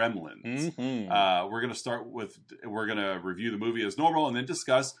with Gremlins. We're going to review the movie as normal, and then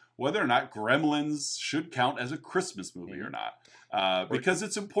discuss whether or not Gremlins should count as a Christmas movie or not. Because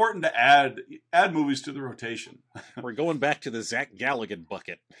it's important to add movies to the rotation. We're going back to the Zach Galligan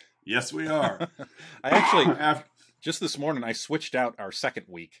bucket. Yes, we are. I actually, just this morning, I switched out our second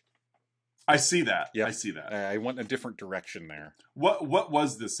week. I see that. Yep. I see that. I went in a different direction there. What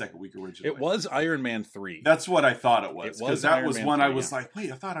was the second week originally? It was Iron Man 3. That's what I thought it was. Because that Iron was Man one 3, I was like,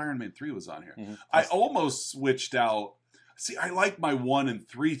 wait, I thought Iron Man 3 was on here. Mm-hmm. I almost switched out. See, I like my 1 and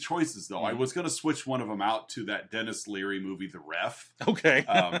 3 choices, though. I was going to switch one of them out to that Dennis Leary movie, The Ref. Okay.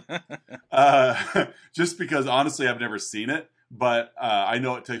 Just because, honestly, I've never seen it. But I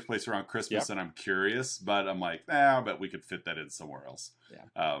know it takes place around Christmas, and I'm curious. But I'm like, I bet we could fit that in somewhere else.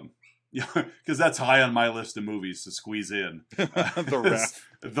 Yeah. Because that's high on my list of movies to squeeze in. The Ref.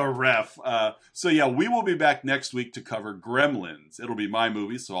 The Ref. So yeah, we will be back next week to cover Gremlins. It'll be my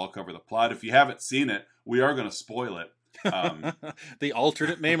movie, so I'll cover the plot. If you haven't seen it, we are going to spoil it. The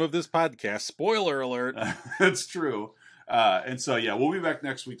alternate name of this podcast, spoiler alert. It's true. And so yeah, we'll be back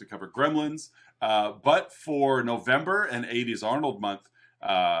next week to cover Gremlins. But for November and 80s Arnold month,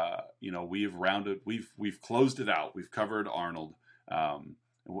 we've closed it out. We've covered Arnold. I'm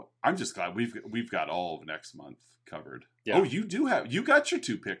just glad we've got all of next month covered. Yeah. Oh, you got your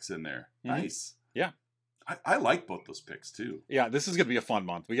 2 picks in there. Mm-hmm. Nice. Yeah. I like both those picks too. Yeah, this is gonna be a fun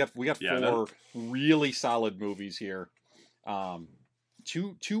month. We got 4 really solid movies here. 2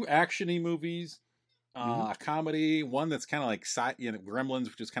 actiony movies, a comedy, one that's kind of like Gremlins,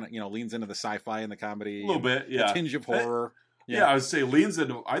 which is kind of leans into the sci-fi and the comedy, a little bit, a tinge of horror. I would say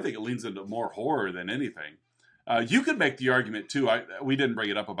I think it leans into more horror than anything. You could make the argument too. We didn't bring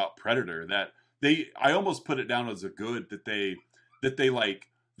it up about Predator. That I almost put it down as a good that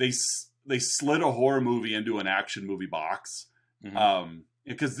they slid a horror movie into an action movie box.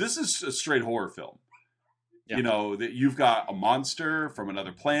 Because this is a straight horror film. Yeah. That you've got a monster from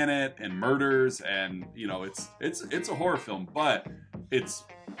another planet and murders, and it's a horror film, but it's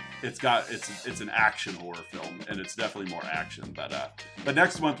an action horror film, and it's definitely more action. But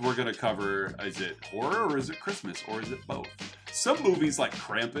next month we're going to cover, is it horror or is it Christmas or is it both? Some movies like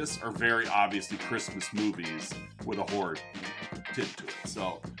Krampus are very obviously Christmas movies with a horror tint to it.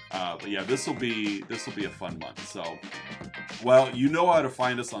 So, but yeah, this will be a fun month. So, well, you know how to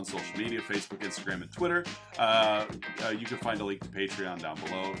find us on social media: Facebook, Instagram, and Twitter. You can find a link to Patreon down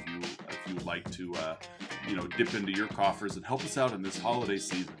below if you would like to dip into your coffers and help us out in this holiday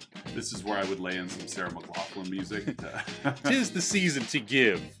season. This is where I would lay in some Sarah McLachlan music. 'Tis the season to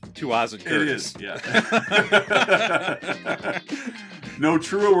give to Oz and Curtis. It is, yeah. No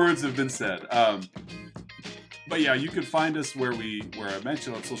truer words have been said. But yeah, you can find us where I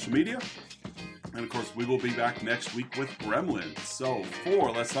mentioned on social media. And of course, we will be back next week with Gremlins. So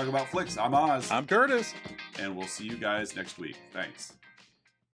for Let's Talk About Flicks, I'm Oz. I'm Curtis. And we'll see you guys next week. Thanks.